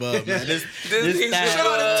fucking bub, man. This he's style- Shout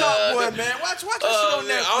out to Top Boy, man. Watch that shit on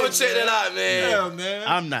Netflix. I'm gonna check that out, man. Yeah, man.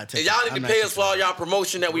 I'm not taking. And y'all need I'm to not pay taking- us for all y'all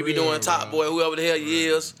promotion that we be doing, Top Boy, whoever the hell he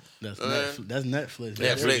is. That's Netflix. That's Netflix.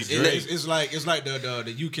 Netflix. It's like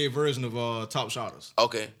the UK version of Top Shotters.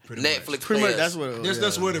 Okay. Pretty Netflix. Pretty pay much. us. That's what.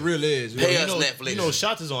 That's what it really is. Pay You us know, Netflix. You know,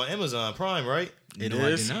 Shots is on Amazon Prime, right? It no,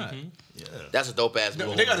 is. I did not. Yeah. That's a dope ass No,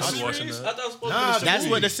 movie. they got a I was watching series. that. I thought it was supposed Nah, to be a That's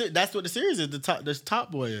series. what the series is. The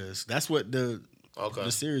Top Boy is. That's what the Okay.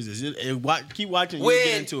 the series is. Keep watching. You When?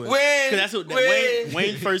 get into it. When? 'Cause that's what When?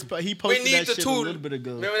 Wayne first. He We posted need that the shit tool. a little bit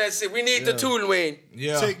ago. Remember that shit? We need the tool, Wayne.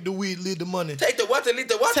 Yeah. Take the weed, lead the money. Take the what? Lead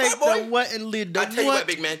the what, Take Top Boy? the what and lead the I tell you what, what.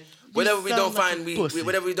 big man. Whatever we don't sound like find, a pussy.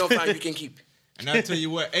 whatever we don't find, we can keep. And I tell you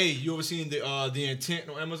what, hey, you ever seen the Intent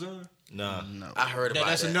on Amazon? Nah. I heard about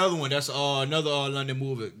That's that. another one. That's another London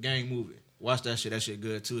movie, gang movie. Watch that shit. That shit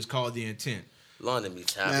good too. It's called The Intent. London be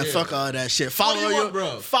top. Man, Yeah. fuck all that shit. What Follow do you want,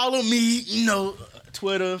 bro? Follow me. You know,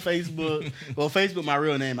 Twitter, Facebook. Well, Facebook, my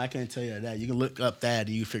real name. I can't tell you that. You can look up that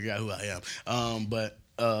and you can figure out who I am. But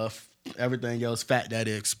everything else, Fat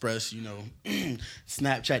Daddy Express. You know,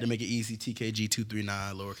 Snapchat to make it easy. TKG239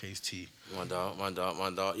 lowercase t. My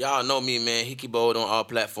dog. Y'all know me, man. Hickey Bold on all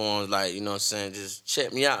platforms. Like, you know what I'm saying? Just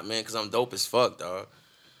check me out, man, because I'm dope as fuck, dog.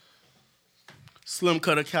 Slim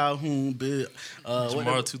Cutter Calhoun. Big.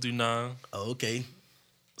 Jamar239. Oh, okay.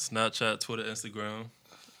 Snapchat, Twitter, Instagram.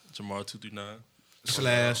 Jamar239.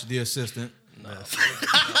 / the assistant.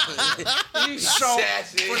 You Shaw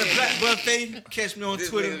sassy. for the Black Buffet. Catch me on This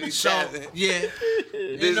Twitter. nigga be Shaw. sassy. Yeah.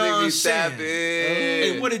 This You know what nigga I'm be saying? sappy.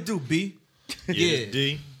 Hey, what it do, B? Yeah.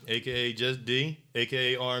 D, aka just D,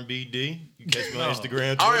 aka R&B D. You catch me on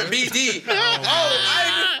Instagram. Twitter. R&B-D.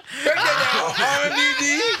 I break that down.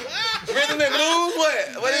 R&B-D. Rhythm and blues.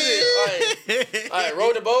 What is it? All right.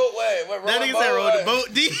 Roll the boat. What? That nigga said roll the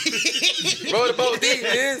boat. D. Roll the boat. D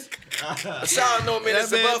is. Y'all know, man.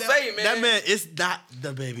 It's a buffet, man. That man is not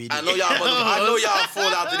the baby. I know y'all full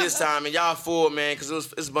after this time, and y'all full, man, because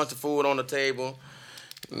it's a bunch of food on the table.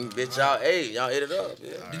 Bitch, y'all ate it up.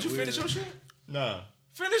 Yeah. Did you finish your shit? Nah.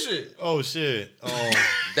 Finish it. Oh shit.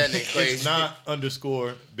 That nigga crazy. It's not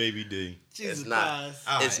 _ baby D. It's not.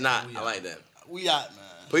 Christ. It's not. I like that. We out, man.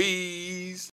 Please.